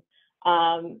astounding.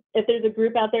 If there's a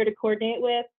group out there to coordinate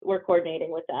with, we're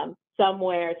coordinating with them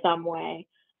somewhere, some way.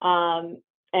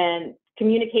 And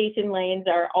communication lanes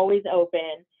are always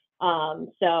open.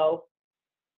 So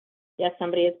yes,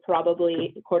 somebody is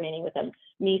probably coordinating with them.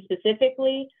 Me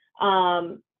specifically,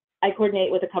 I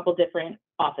coordinate with a couple different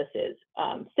offices,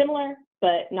 similar,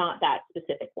 but not that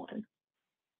specific one.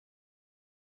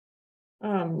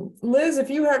 Liz, if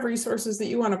you have resources that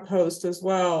you want to post as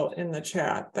well in the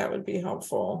chat, that would be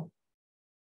helpful.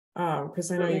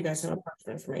 Because I know you guys have a bunch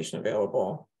of information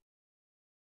available.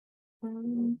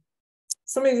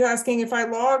 Somebody's asking, if I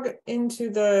log into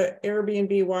the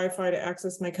Airbnb Wi-Fi to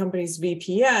access my company's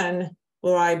VPN,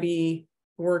 will I be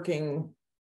working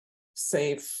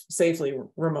safely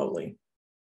remotely?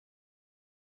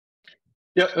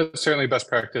 Yeah, that's certainly best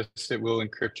practice. It will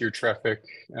encrypt your traffic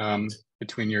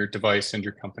between your device and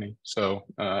your company. So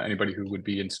anybody who would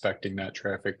be inspecting that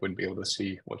traffic wouldn't be able to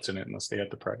see what's in it unless they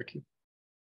had the private key.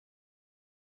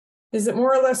 Is it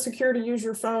more or less secure to use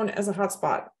your phone as a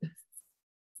hotspot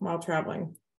while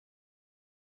traveling?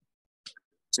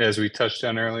 As we touched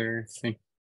on earlier, I think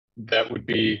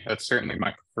that's certainly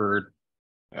my preferred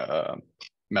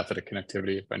method of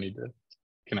connectivity if I need to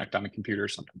connect on a computer or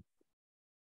something.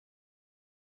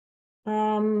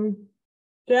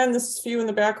 Jen, this is for you in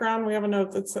the background. We have a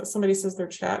note that somebody says their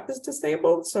chat is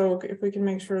disabled. So if we can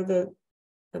make sure that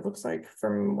it looks like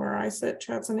from where I sit,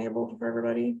 chat's enabled for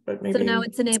everybody, but maybe. So now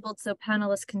it's enabled so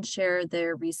panelists can share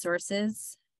their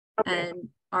resources. Okay. And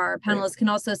our panelists can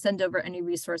also send over any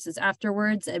resources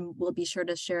afterwards, and we'll be sure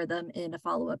to share them in a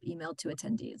follow-up email to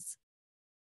attendees.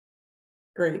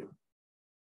 Great.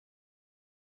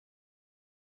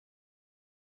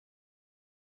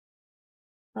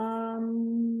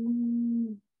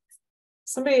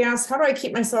 Somebody asked, how do I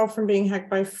keep myself from being hacked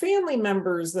by family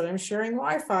members that I'm sharing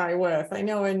Wi-Fi with? I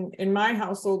know in my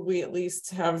household, we at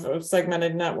least have a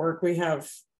segmented network. We have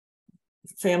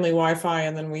family Wi-Fi,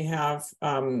 and then we have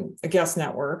a guest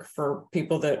network for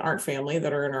people that aren't family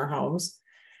that are in our homes.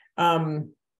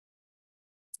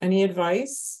 Any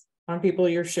advice on people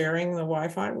you're sharing the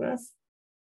Wi-Fi with?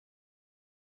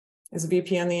 Is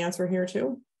VPN the answer here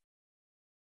too?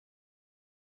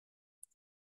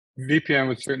 VPN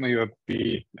would certainly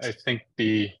be, I think,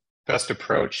 the best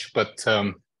approach, but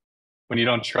when you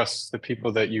don't trust the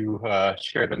people that you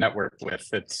share the network with,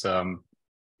 it's a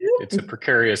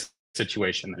precarious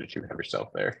situation that you have yourself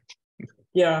there.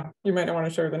 Yeah, you might not want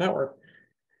to share the network.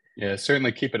 Yeah,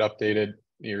 certainly keep it updated.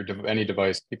 Any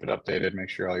device, keep it updated. Make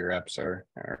sure all your apps are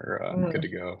good to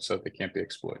go, so that they can't be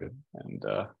exploited, and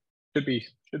should be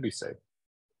safe.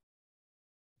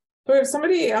 So we have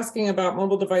somebody asking about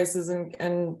mobile devices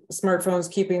and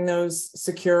smartphones, keeping those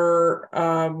secure.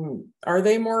 Are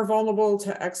they more vulnerable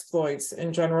to exploits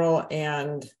in general?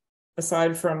 And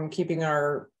aside from keeping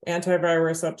our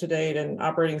antivirus up to date and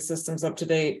operating systems up to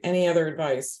date, any other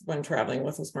advice when traveling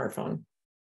with a smartphone?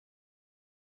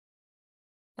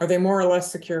 Are they more or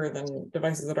less secure than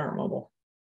devices that aren't mobile?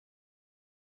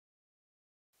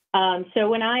 So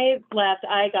when I left,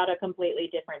 I got a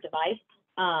completely different device.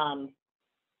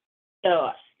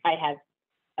 So I had,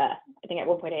 I think at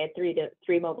one point I had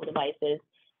three mobile devices,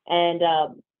 and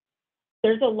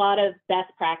there's a lot of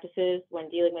best practices when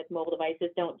dealing with mobile devices.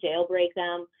 Don't jailbreak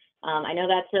them. I know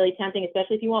that's really tempting,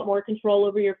 especially if you want more control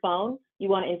over your phone. You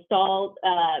want to install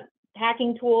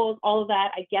hacking tools, all of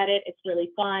that. I get it. It's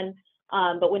really fun.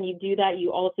 But when you do that,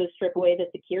 you also strip away the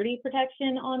security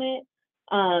protection on it.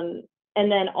 And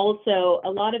then also, a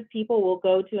lot of people will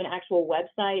go to an actual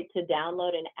website to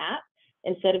download an app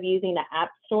instead of using the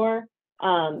app store.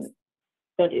 Don't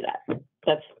do that.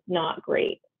 That's not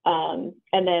great. And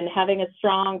then having a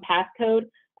strong passcode,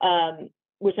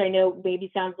 which I know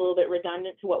maybe sounds a little bit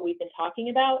redundant to what we've been talking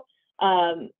about.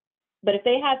 But if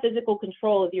they have physical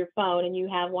control of your phone and you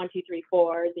have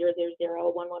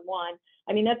 12340001111,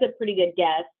 I mean, that's a pretty good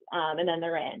guess. And then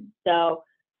they're in. So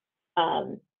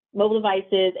mobile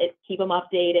devices, keep them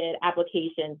updated,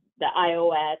 applications, the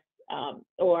iOS,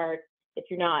 or if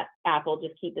you're not Apple,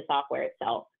 just keep the software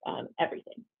itself,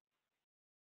 everything.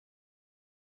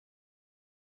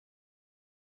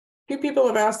 Few people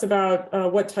have asked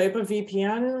about what type of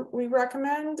VPN we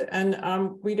recommend,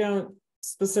 and we don't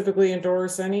specifically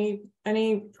endorse any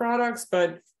products,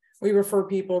 but we refer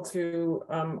people to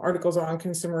articles on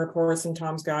Consumer Reports and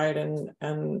Tom's Guide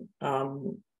and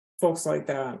folks like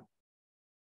that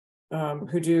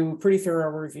who do pretty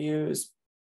thorough reviews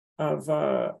of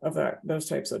those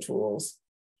types of tools.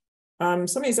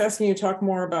 Somebody's asking you to talk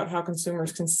more about how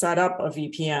consumers can set up a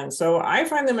VPN. So I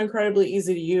find them incredibly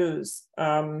easy to use.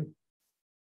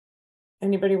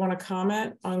 Anybody want to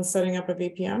comment on setting up a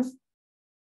VPN?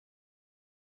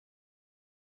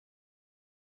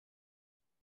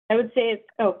 I would say,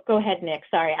 oh, go ahead, Nick.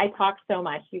 Sorry, I talk so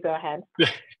much. You go ahead.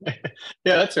 Yeah,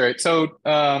 that's all right. So,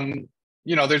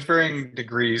 there's varying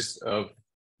degrees of,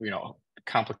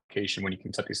 complication when you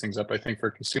can set these things up. I think for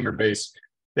consumer base,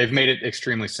 they've made it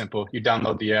extremely simple. You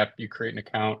download the app, you create an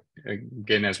account.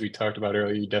 Again, as we talked about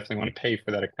earlier, you definitely want to pay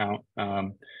for that account.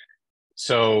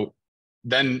 So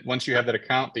then once you have that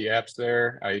account, the app's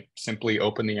there, I simply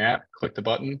open the app, click the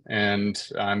button, and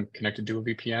I'm connected to a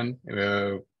VPN,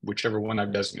 whichever one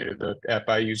I've designated. The app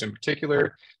I use in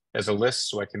particular as a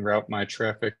list, so I can route my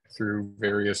traffic through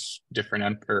various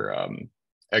different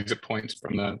exit points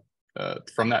from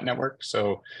that network.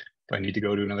 So if I need to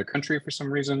go to another country for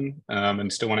some reason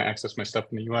and still want to access my stuff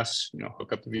in the US,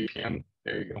 hook up the VPN.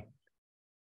 There you go.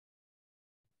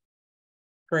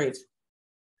 Great.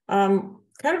 Kind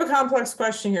of a complex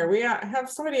question here. We have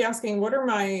somebody asking, what are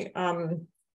my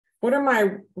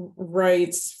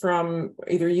rights from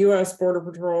either U.S. Border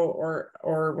Patrol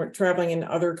or traveling in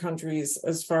other countries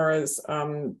as far as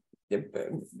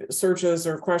searches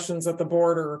or questions at the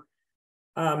border?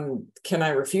 Can I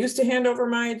refuse to hand over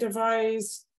my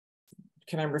device?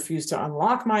 Can I refuse to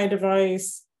unlock my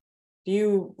device?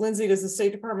 Lindsey, does the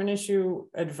State Department issue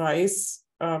advice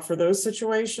for those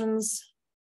situations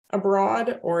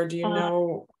abroad, or do you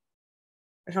know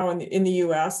how in the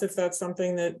U.S. if that's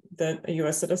something that a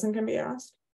U.S. citizen can be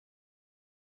asked?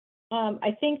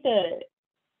 I think the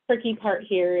tricky part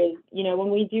here is, when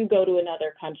we do go to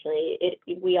another country,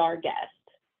 we are guests.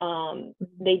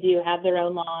 They do have their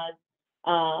own laws,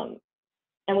 and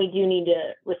we do need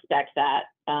to respect that.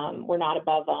 We're not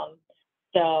above them.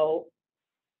 So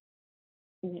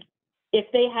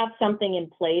if they have something in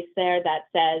place there that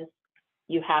says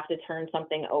you have to turn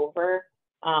something over,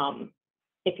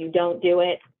 if you don't do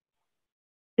it,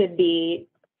 could be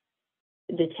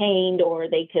detained, or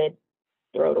they could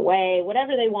throw it away,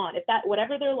 whatever they want,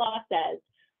 whatever their law says.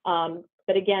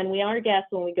 But again, we are guests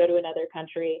when we go to another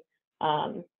country.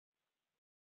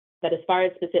 But as far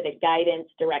as specific guidance,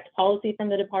 direct policy from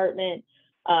the department,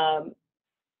 I'm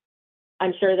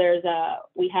sure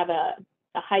we have a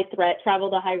high threat, travel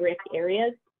to high risk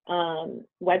areas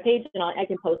webpage, and I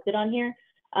can post it on here.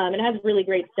 And it has really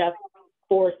great stuff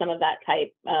for some of that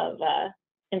type of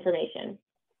information.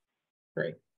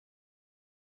 Great.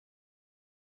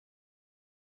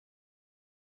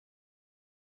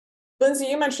 Lindsey,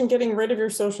 you mentioned getting rid of your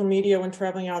social media when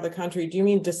traveling out of the country. Do you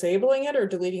mean disabling it or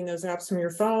deleting those apps from your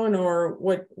phone, or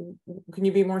what? Can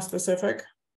you be more specific?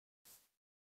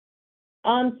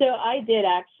 So I did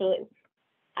actually.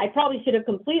 I probably should have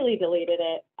completely deleted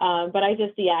it, but I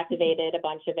just deactivated a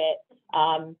bunch of it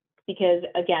because,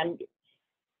 again,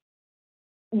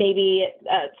 maybe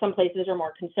some places are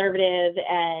more conservative,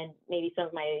 and maybe some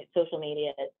of my social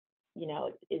media, you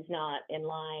know, is not in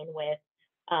line with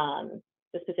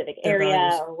the specific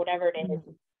area or whatever it is.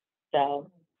 So,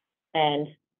 and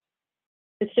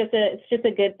it's just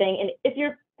a good thing. And if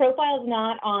your profile is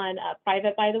not on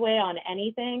private, by the way, on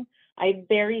anything, I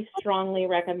very strongly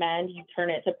recommend you turn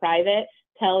it to private.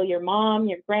 Tell your mom,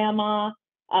 your grandma,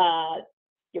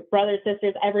 your brothers,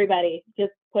 sisters, everybody,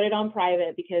 just put it on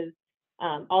private, because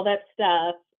all that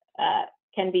stuff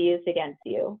can be used against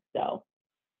you. So,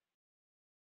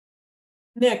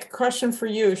 Nick, question for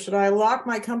you. Should I lock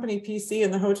my company PC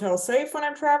in the hotel safe when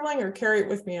I'm traveling, or carry it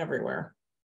with me everywhere?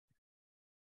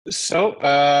 So,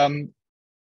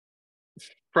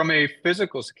 from a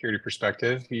physical security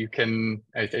perspective, you can,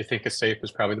 I think a safe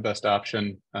is probably the best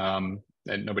option, and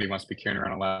nobody wants to be carrying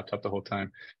around a laptop the whole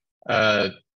time.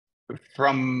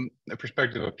 From the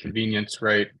perspective of convenience,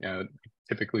 right,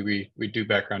 typically we do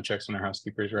background checks on our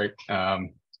housekeepers, right?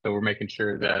 So we're making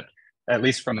sure that, at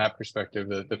least from that perspective,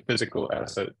 the physical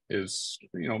asset is,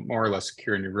 you know, more or less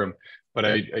secure in your room. But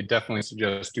I definitely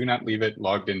suggest do not leave it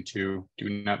logged into, do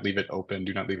not leave it open,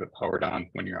 do not leave it powered on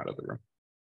when you're out of the room.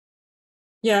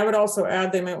 Yeah, I would also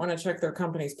add they might want to check their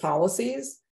company's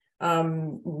policies.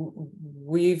 The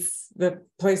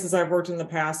places I've worked in the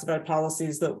past have had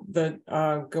policies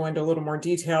that go into a little more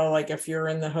detail. Like if you're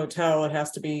in the hotel, it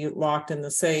has to be locked in the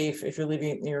safe. If you're leaving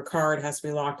it in your car, it has to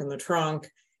be locked in the trunk.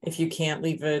 If you can't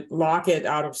lock it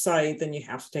out of sight, then you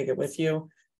have to take it with you.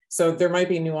 So there might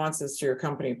be nuances to your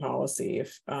company policy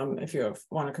if you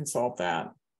want to consult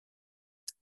that.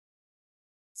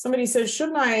 Somebody says,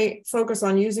 shouldn't I focus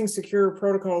on using secure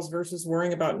protocols versus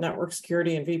worrying about network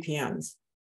security and VPNs?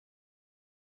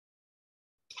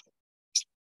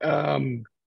 I'm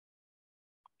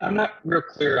not real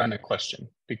clear on the question,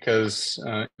 because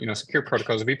you know, secure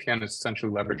protocols, a VPN is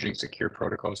essentially leveraging secure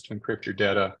protocols to encrypt your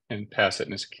data and pass it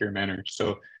in a secure manner.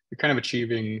 So you're kind of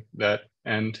achieving that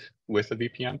end with a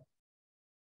VPN.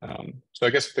 So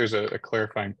I guess if there's a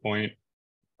clarifying point,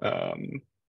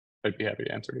 I'd be happy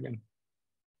to answer it again.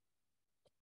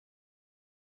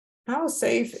 How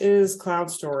safe is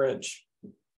cloud storage?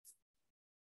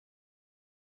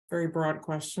 Very broad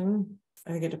question.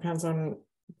 I think it depends on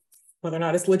whether or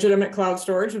not it's legitimate cloud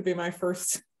storage would be my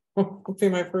first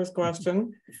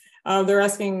question. They're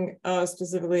asking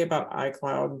specifically about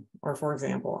iCloud, or for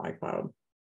example, iCloud.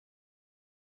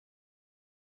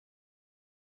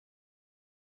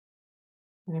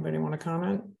 Anybody want to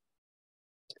comment?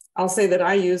 I'll say that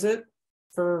I use it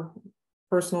for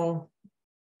personal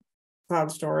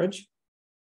cloud storage.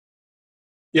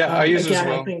 Yeah, I use it as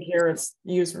well. I think here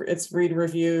it's read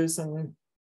reviews and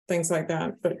things like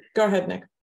that. But go ahead, Nick.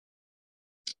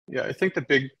 Yeah, I think the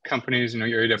big companies, you know,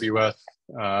 your AWS,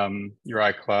 your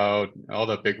iCloud, all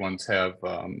the big ones have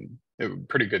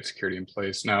pretty good security in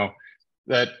place. Now,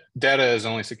 that data is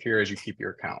only secure as you keep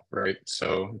your account, right?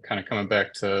 So kind of coming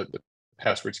back to the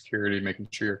password security, making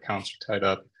sure your accounts are tied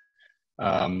up,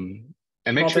 and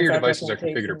make sure your devices are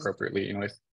configured appropriately. You know,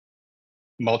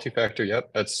 multi-factor, yep,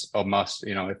 that's a must.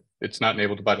 You know, if it's not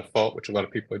enabled by default, which a lot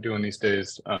of people are doing these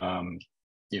days,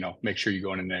 you know, make sure you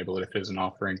go and enable it if it is an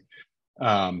offering.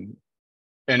 And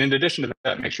in addition to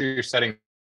that, make sure your settings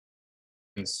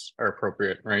are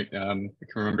appropriate, right? You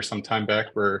can remember some time back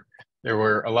where there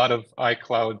were a lot of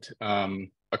iCloud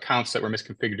accounts that were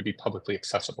misconfigured to be publicly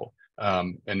accessible.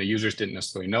 And the users didn't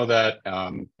necessarily know that.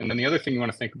 And then the other thing you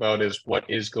want to think about is what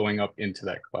is going up into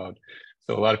that cloud.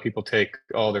 So a lot of people take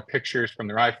all their pictures from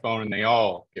their iPhone and they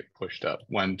all get pushed up,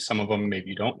 when some of them maybe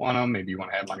you don't want them, maybe you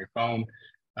want to have them on your phone.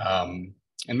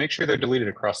 And make sure they're deleted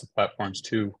across the platforms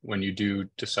too when you do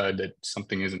decide that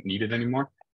something isn't needed anymore.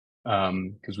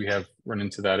 Because we have run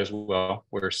into that as well,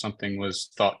 where something was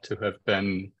thought to have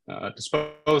been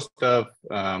disposed of,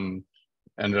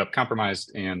 ended up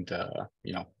compromised, and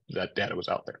you know, that data was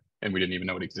out there and we didn't even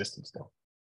know it existed still.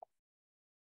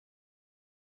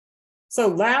 So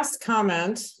last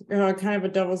comment, kind of a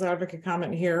devil's advocate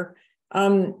comment here.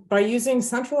 By using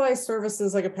centralized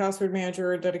services like a password manager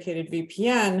or a dedicated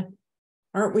VPN,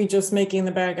 Aren't we just making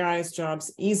the bad guys'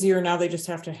 jobs easier? Now they just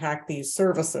have to hack these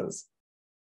services.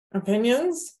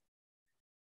 Opinions?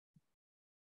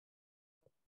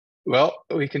 Well,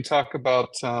 we can talk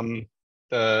about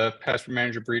the password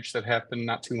manager breach that happened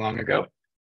not too long ago.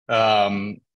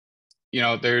 You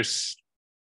know, there's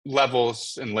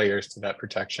levels and layers to that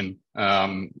protection.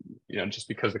 You know, just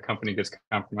because the company gets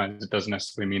compromised, it doesn't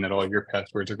necessarily mean that all your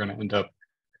passwords are going to end up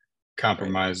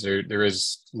compromised. There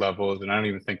is levels, and I don't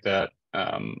even think that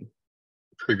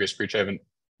previous breach, I haven't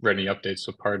read any updates,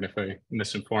 so pardon if I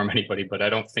misinform anybody, but I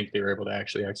don't think they were able to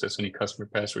actually access any customer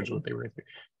passwords, what they were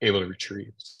able to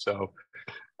retrieve. So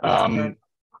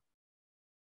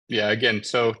yeah, again,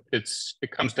 so it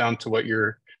comes down to what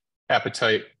your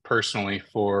appetite personally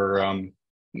for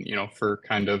you know, for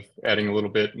kind of adding a little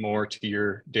bit more to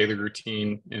your daily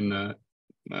routine in the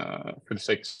for the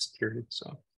sake of security.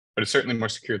 So, but it's certainly more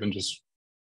secure than just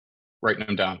writing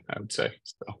them down, I would say.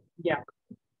 So yeah,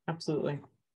 absolutely.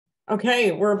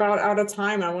 Okay, we're about out of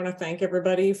time. I want to thank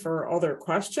everybody for all their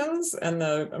questions and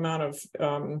the amount of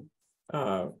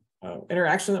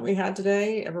interaction that we had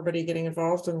today, everybody getting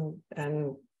involved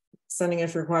and sending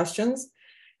us your questions.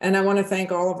 And I want to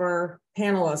thank all of our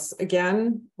panelists.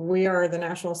 Again, we are the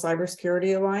National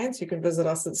Cybersecurity Alliance. You can visit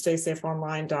us at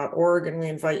StaySafeOnline.org, and we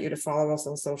invite you to follow us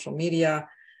on social media,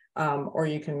 or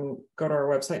you can go to our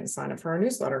website and sign up for our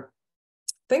newsletter.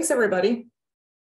 Thanks, everybody.